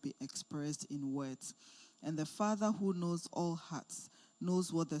cannot be expressed in words. And the Father who knows all hearts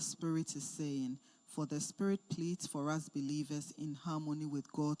knows what the Spirit is saying, for the Spirit pleads for us believers in harmony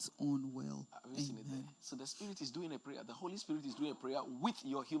with God's own will. Have you seen it there? So the Spirit is doing a prayer. The Holy Spirit is doing a prayer with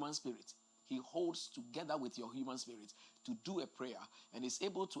your human spirit. He holds together with your human spirit to do a prayer and is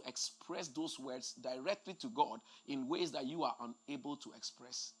able to express those words directly to God in ways that you are unable to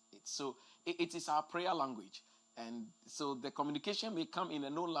express it. So it is our prayer language. And so the communication may come in a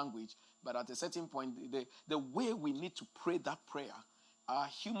known language, but at a certain point, the way we need to pray that prayer, our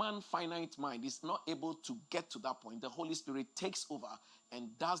human finite mind is not able to get to that point. The Holy Spirit takes over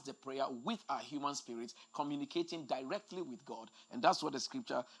and does the prayer with our human spirit, communicating directly with God. And that's what the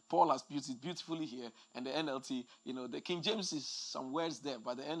scripture, Paul has put it beautifully here. And the NLT, the King James is some words there,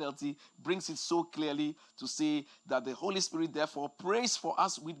 but the NLT brings it so clearly to say that the Holy Spirit therefore prays for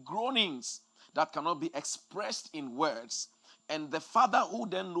us with groanings that cannot be expressed in words. And the Father, who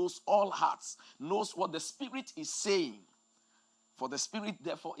then knows all hearts, knows what the Spirit is saying. For the Spirit,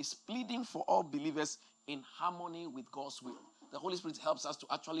 therefore, is pleading for all believers in harmony with God's will. The Holy Spirit helps us to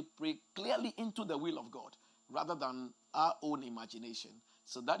actually pray clearly into the will of God rather than our own imagination.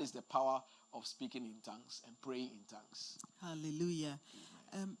 So that is the power of speaking in tongues and praying in tongues. Hallelujah.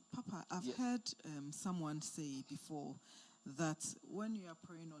 Papa, I've heard someone say before that when you are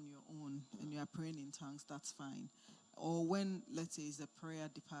praying on your own and you are praying in tongues, that's fine. Or when, let's say, it's a prayer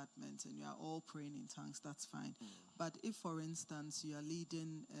department and you are all praying in tongues, that's fine. But if, for instance, you are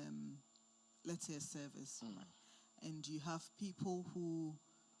leading, let's say, a service, right, and you have people who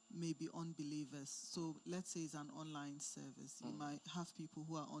may be unbelievers. So let's say it's an online service. You might have people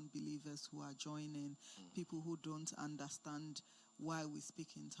who are unbelievers who are joining, people who don't understand why we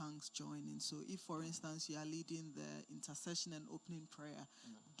speak in tongues joining. So if, for instance, you are leading the intercession and opening prayer,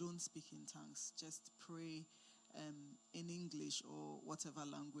 don't speak in tongues. Just pray in English or whatever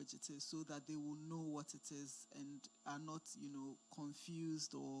language it is, so that they will know what it is and are not,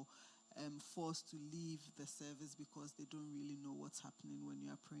 confused or forced to leave the service because they don't really know what's happening when you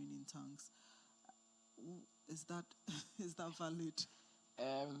are praying in tongues. Is that valid?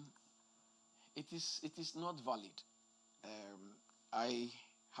 It is not valid. I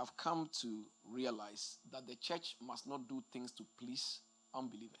have come to realize that the church must not do things to please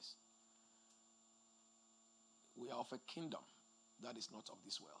unbelievers. We are of a kingdom that is not of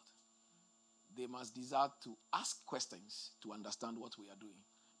this world. They must desire to ask questions to understand what we are doing.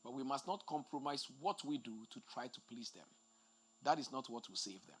 But we must not compromise what we do to try to please them. That is not what will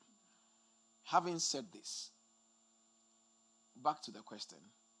save them. Having said this, back to the question.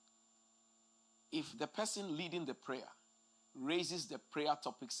 If the person leading the prayer raises the prayer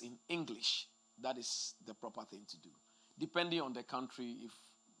topics in English, that is the proper thing to do. Depending on the country, if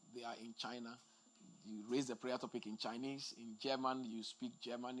they are in China, you raise the prayer topic in Chinese. In German, you speak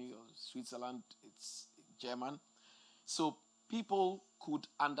Germany, or Switzerland, it's German. So people could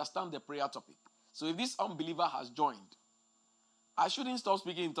understand the prayer topic. So if this unbeliever has joined, I shouldn't stop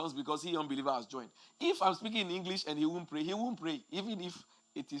speaking in tongues because he unbeliever has joined. If I'm speaking in English and he won't pray, even if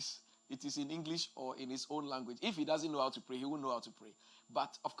it is in English or in his own language. If he doesn't know how to pray, he won't know how to pray.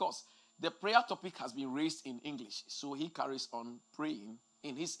 But of course, the prayer topic has been raised in English, so he carries on praying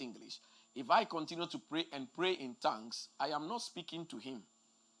in his English. If I continue to pray and pray in tongues, I am not speaking to him.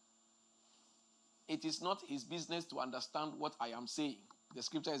 It is not his business to understand what I am saying. The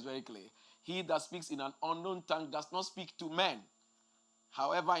scripture is very clear. He that speaks in an unknown tongue does not speak to men.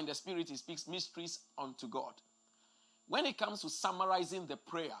 However, in the spirit, he speaks mysteries unto God. When it comes to summarizing the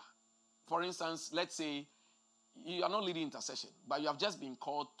prayer, for instance, let's say you are not leading intercession, but you have just been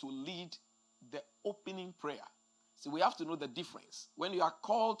called to lead the opening prayer. So we have to know the difference. When you are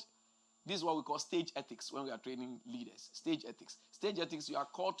called, this is what we call stage ethics when we are training leaders. Stage ethics. Stage ethics, you are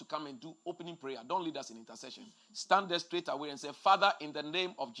called to come and do opening prayer. Don't lead us in intercession. Stand there straight away and say, Father, in the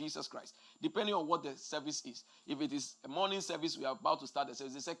name of Jesus Christ. Depending on what the service is. If it is a morning service, we are about to start the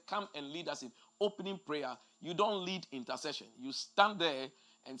service. They say, come and lead us in opening prayer. You don't lead intercession. You stand there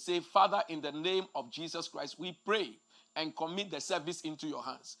and say, Father, in the name of Jesus Christ, we pray and commit the service into your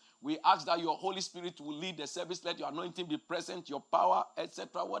hands. We ask that your Holy Spirit will lead the service. Let your anointing be present, your power,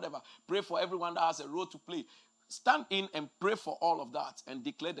 etc., whatever. Pray for everyone that has a role to play. Stand in and pray for all of that and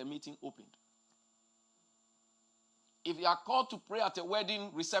declare the meeting opened. If you are called to pray at a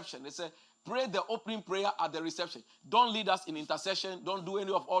wedding reception, they say, pray the opening prayer at the reception. Don't lead us in intercession. Don't do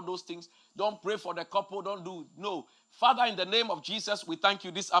any of all those things. Don't pray for the couple. No. Father, in the name of Jesus, we thank you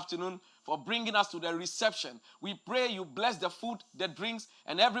this afternoon for bringing us to the reception. We pray you bless the food, the drinks,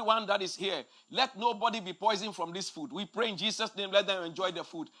 and everyone that is here. Let nobody be poisoned from this food. We pray in Jesus' name, let them enjoy the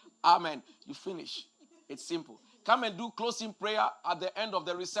food. Amen. You finish. It's simple. Come and do closing prayer at the end of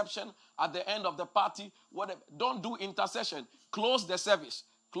the reception, at the end of the party, whatever. Don't do intercession. Close the service.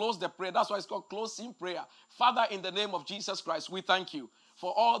 Close the prayer. That's why it's called closing prayer. Father, in the name of Jesus Christ, we thank you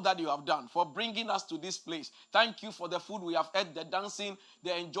for all that you have done, for bringing us to this place. Thank you for the food we have had, the dancing,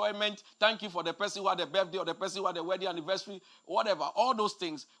 the enjoyment. Thank you for the person who had a birthday or the person who had a wedding anniversary, whatever, all those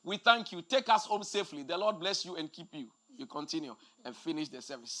things. We thank you. Take us home safely. The Lord bless you and keep you. You continue and finish the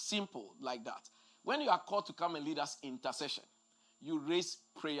service. Simple like that. When you are called to come and lead us in intercession, you raise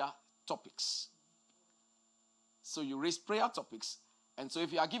prayer topics. So you raise prayer topics. And so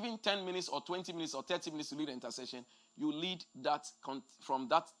if you are given 10 minutes or 20 minutes or 30 minutes to lead an intercession, you lead that from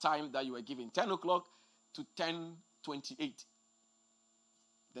that time that you were given, 10 o'clock to 10:28.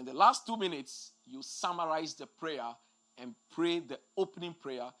 Then the last 2 minutes, you summarize the prayer and pray the opening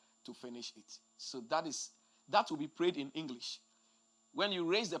prayer to finish it. So that will be prayed in English. When you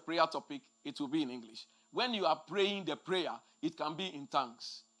raise the prayer topic, it will be in English. When you are praying the prayer, it can be in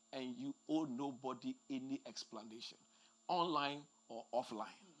tongues. And you owe nobody any explanation, online or offline.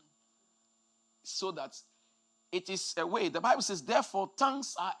 So that it is a way. The Bible says, therefore,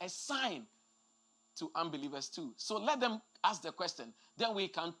 tongues are a sign to unbelievers too. So let them ask the question. Then we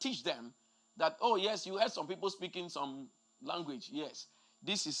can teach them that, oh yes, you heard some people speaking some language. Yes,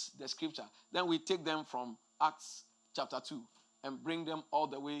 this is the scripture. Then we take them from Acts chapter 2 and bring them all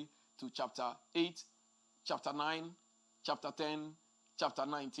the way to chapter 8, chapter 9, chapter 10, chapter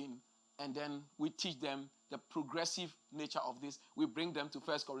 19. And then we teach them the progressive nature of this. We bring them to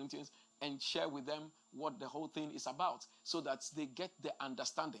 1 Corinthians and share with them what the whole thing is about so that they get the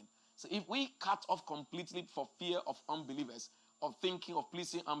understanding. So if we cut off completely for fear of unbelievers, of thinking of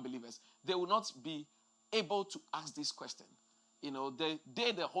pleasing unbelievers, they will not be able to ask this question. You know, the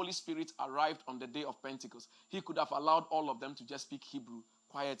day the Holy Spirit arrived on the day of Pentecost, he could have allowed all of them to just speak Hebrew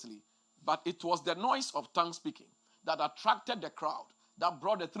quietly. But it was the noise of tongue speaking that attracted the crowd, that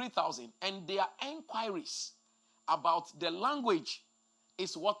brought the 3,000. And their inquiries about the language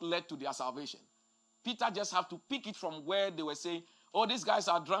is what led to their salvation. Peter just had to pick it from where they were saying, oh, these guys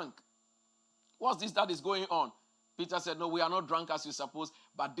are drunk. What's this that is going on? Peter said, no, we are not drunk as you suppose,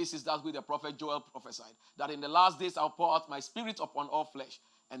 but this is that which the prophet Joel prophesied, that in the last days I'll pour out my spirit upon all flesh.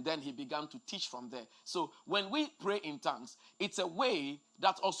 And then he began to teach from there. So when we pray in tongues, it's a way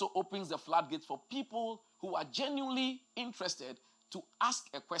that also opens the floodgates for people who are genuinely interested to ask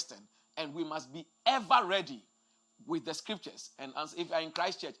a question. And we must be ever ready with the scriptures. And as if you are in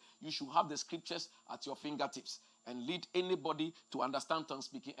Christ Church, you should have the scriptures at your fingertips and lead anybody to understand tongue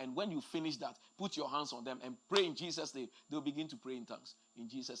speaking. And when you finish that, put your hands on them and pray in Jesus' name. They'll begin to pray in tongues in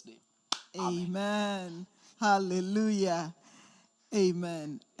Jesus' name. Amen. Hallelujah.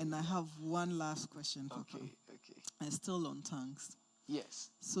 Amen. And I have one last question, Papa. Okay. And still on tongues.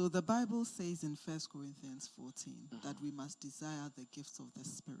 Yes. So the Bible says in 1 Corinthians 14 that we must desire the gifts of the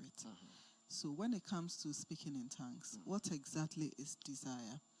Spirit. So when it comes to speaking in tongues, what exactly is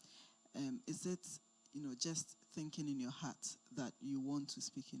desire? Is it, just thinking in your heart that you want to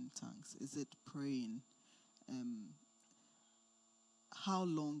speak in tongues? Is it praying? How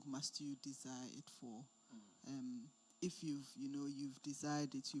long must you desire it for? If you've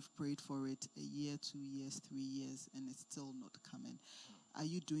desired it, you've prayed for it a year, 2 years, 3 years, and it's still not coming, are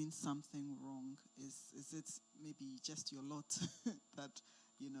you doing something wrong? Is it maybe just your lot that,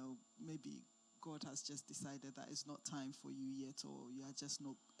 maybe God has just decided that it's not time for you yet, or you are just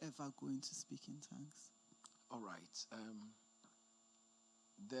not ever going to speak in tongues? All right.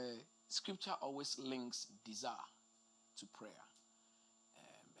 The scripture always links desire to prayer.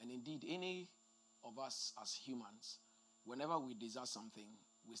 And indeed, any of us as humans, whenever we desire something,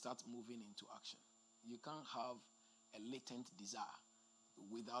 we start moving into action. You can't have a latent desire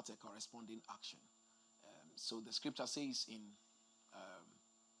without a corresponding action. So the scripture says in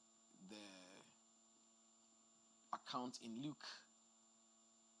the account in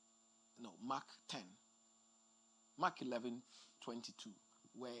Mark 11:22,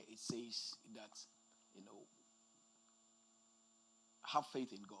 where it says that, have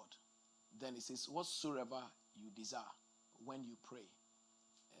faith in God. Then it says, whatsoever you desire when you pray,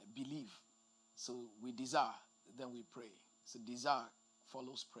 believe. So we desire, then we pray. So desire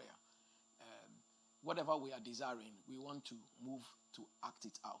follows prayer. Whatever we are desiring, we want to move to act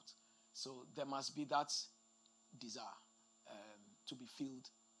it out. So there must be that desire to be filled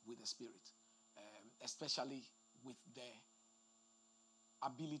with the Spirit, especially with the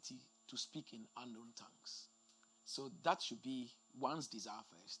ability to speak in unknown tongues. So that should be one's desire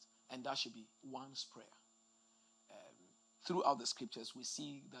first, and that should be one's prayer. Throughout the scriptures, we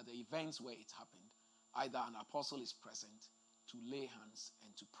see that the events where it happened, either an apostle is present to lay hands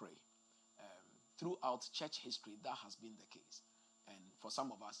and to pray. Throughout church history, that has been the case. And for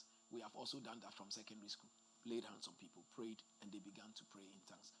some of us, we have also done that from secondary school. Laid hands on people, prayed, and they began to pray in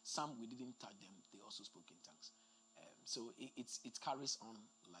tongues. Some, we didn't touch them, they also spoke in tongues. So it carries on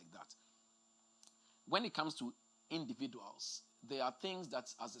like that. When it comes to individuals, there are things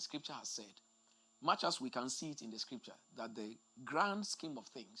that, as the scripture has said, much as we can see it in the scripture, that the grand scheme of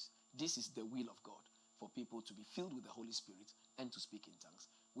things, this is the will of God, for people to be filled with the Holy Spirit and to speak in tongues.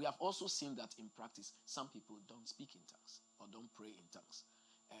 We have also seen that in practice, some people don't speak in tongues or don't pray in tongues.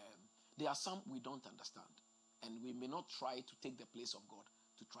 There are some we don't understand, and we may not try to take the place of God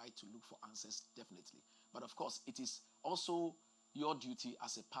to try to look for answers, definitely. But of course, it is also your duty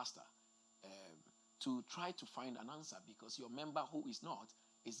as a pastor to try to find an answer, because your member who is not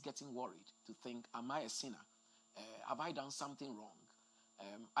is getting worried to think, am I a sinner? Have I done something wrong?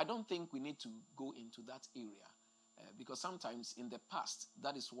 I don't think we need to go into that area because sometimes in the past,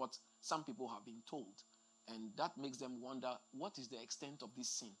 that is what some people have been told. And that makes them wonder, what is the extent of this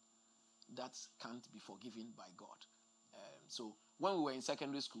sin that can't be forgiven by God? So when we were in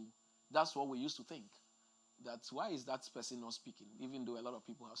secondary school, that's what we used to think. That's why is that person not speaking, even though a lot of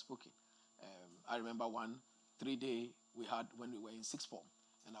people have spoken. I remember one 3-day we had when we were in sixth form,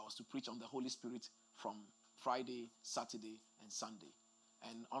 and I was to preach on the Holy Spirit from Friday, Saturday, and Sunday.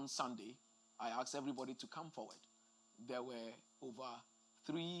 And on Sunday, I asked everybody to come forward. There were over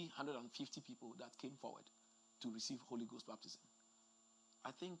 350 people that came forward to receive Holy Ghost baptism.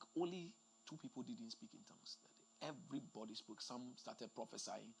 I think only 2 people didn't speak in tongues that day. Everybody spoke. Some started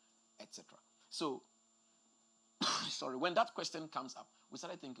prophesying, etc. So, when that question comes up, we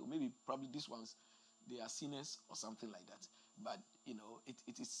started thinking, probably these ones, they are sinners or something like that. But,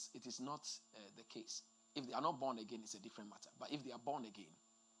 it is not the case. If they are not born again, it's a different matter. But if they are born again,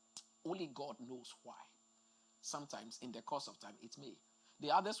 only God knows why. Sometimes in the course of time, it may.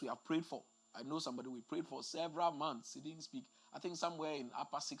 The others we have prayed for. I know somebody we prayed for several months. He didn't speak. I think somewhere in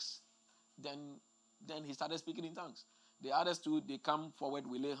upper 6, then he started speaking in tongues. The others too, they come forward,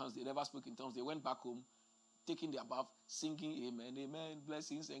 we lay hands. They never spoke in tongues. They went back home, taking their bath, singing amen, amen,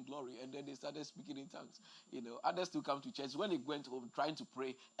 blessings and glory. And then they started speaking in tongues. Others too come to church. When they went home, trying to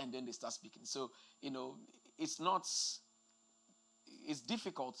pray, and then they start speaking. So, it's not it's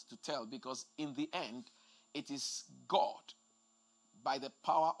difficult to tell, because in the end, it is God, by the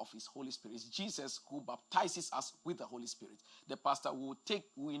power of his Holy Spirit. It's Jesus who baptizes us with the Holy Spirit. The pastor will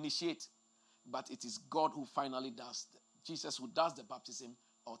initiate, but it is God who finally does, Jesus who does the baptism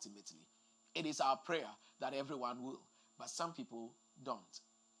ultimately. It is our prayer that everyone will, but some people don't,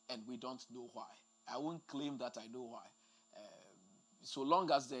 and we don't know why. I won't claim that I know why. So long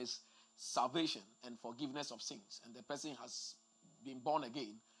as there's salvation and forgiveness of sins, and the person has been born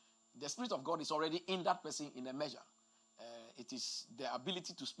again, the Spirit of God is already in that person in a measure. It is the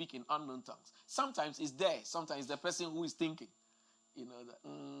ability to speak in unknown tongues. Sometimes it's there. Sometimes the person who is thinking,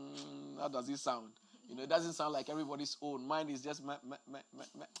 how does it sound? It doesn't sound like everybody's own. Mine is just meh, meh, meh, meh,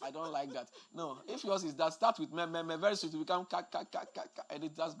 meh. I don't like that. No, if yours is that, start with meh, meh, meh. Very soon it will become ka, ka, ka, ka, ka, and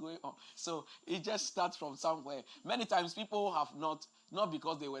it just going on. So it just starts from somewhere. Many times people have not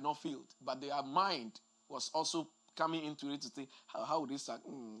because they were not filled, but their mind was also coming into it to think, how would this sound?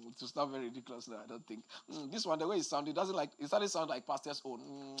 It will sound very ridiculous. No, I don't think. This one, the way it sounded, it started sound like pastor's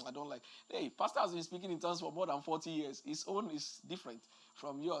own. I don't like. Hey, pastor has been speaking in tongues for more than 40 years. His own is different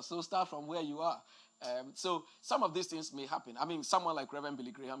from yours. So start from where you are. So some of these things may happen. I mean, someone like Reverend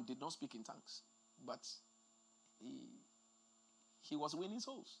Billy Graham did not speak in tongues, but he was winning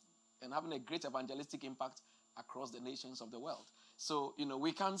souls and having a great evangelistic impact across the nations of the world. So,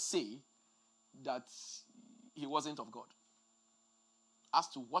 we can't say that he wasn't of God. As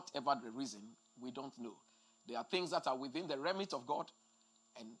to whatever the reason, we don't know. There are things that are within the remit of God,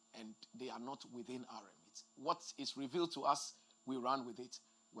 and they are not within our remit. What is revealed to us, we run with it.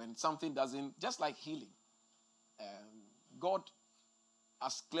 When something doesn't, just like healing, God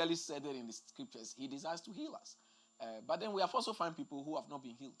has clearly said it in the scriptures, he desires to heal us. But then we have also found people who have not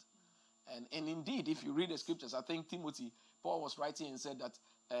been healed. And indeed, if you read the scriptures, I think Timothy, Paul was writing and said that,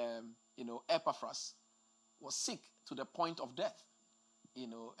 Epaphras was sick to the point of death.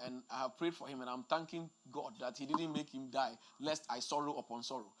 And I have prayed for him, and I'm thanking God that he didn't make him die, lest I sorrow upon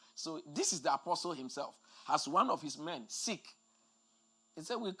sorrow. So this is the apostle himself. Has one of his men sick, he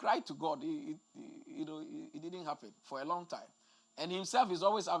said, we cried to God. It didn't happen for a long time. And himself is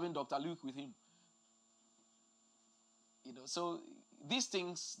always having Dr. Luke with him. So these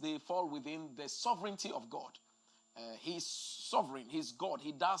things, they fall within the sovereignty of God. He's sovereign. He's God.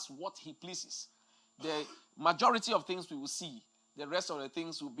 He does what he pleases. The majority of things we will see. The rest of the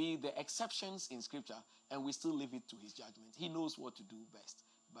things will be the exceptions in Scripture, and we still leave it to his judgment. He knows what to do best.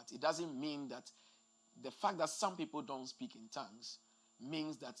 But it doesn't mean that the fact that some people don't speak in tongues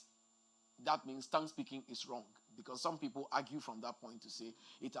means that means tongue speaking is wrong, because some people argue from that point to say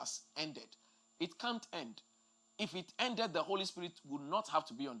it has ended. It can't end. If it ended, the Holy Spirit would not have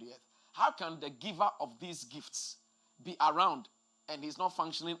to be on the earth. How can the giver of these gifts be around and he's not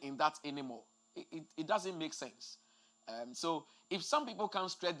functioning in that anymore? It doesn't make sense. So if some people can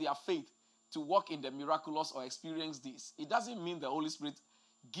stretch their faith to walk in the miraculous or experience this, it doesn't mean the Holy Spirit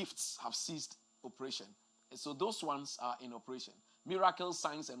gifts have ceased operation. And so those ones are in operation. Miracles,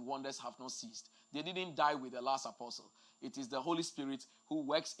 signs, and wonders have not ceased. They didn't die with the last apostle. It is the Holy Spirit who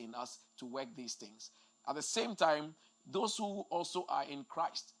works in us to work these things. At the same time, those who also are in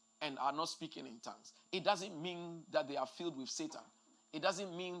Christ and are not speaking in tongues, it doesn't mean that they are filled with Satan. It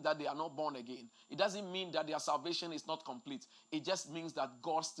doesn't mean that they are not born again. It doesn't mean that their salvation is not complete. It just means that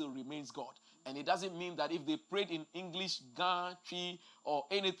God still remains God. And it doesn't mean that if they prayed in English, Ga, Chi, or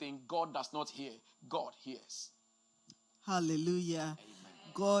anything, God does not hear. God hears. Hallelujah.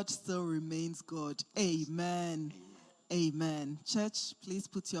 Amen. God still remains God. Amen. Amen. Amen. Church, please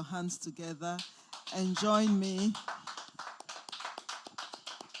put your hands together and join me.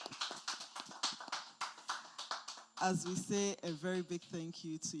 As we say a very big thank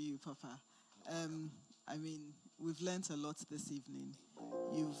you to you, Papa. We've learned a lot this evening.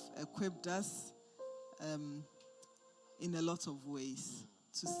 You've equipped us in a lot of ways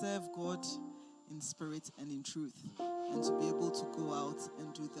to serve God in spirit and in truth, and to be able to go out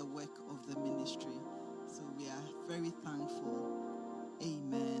and do the work of the ministry. So we are very thankful.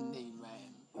 Amen. Amen.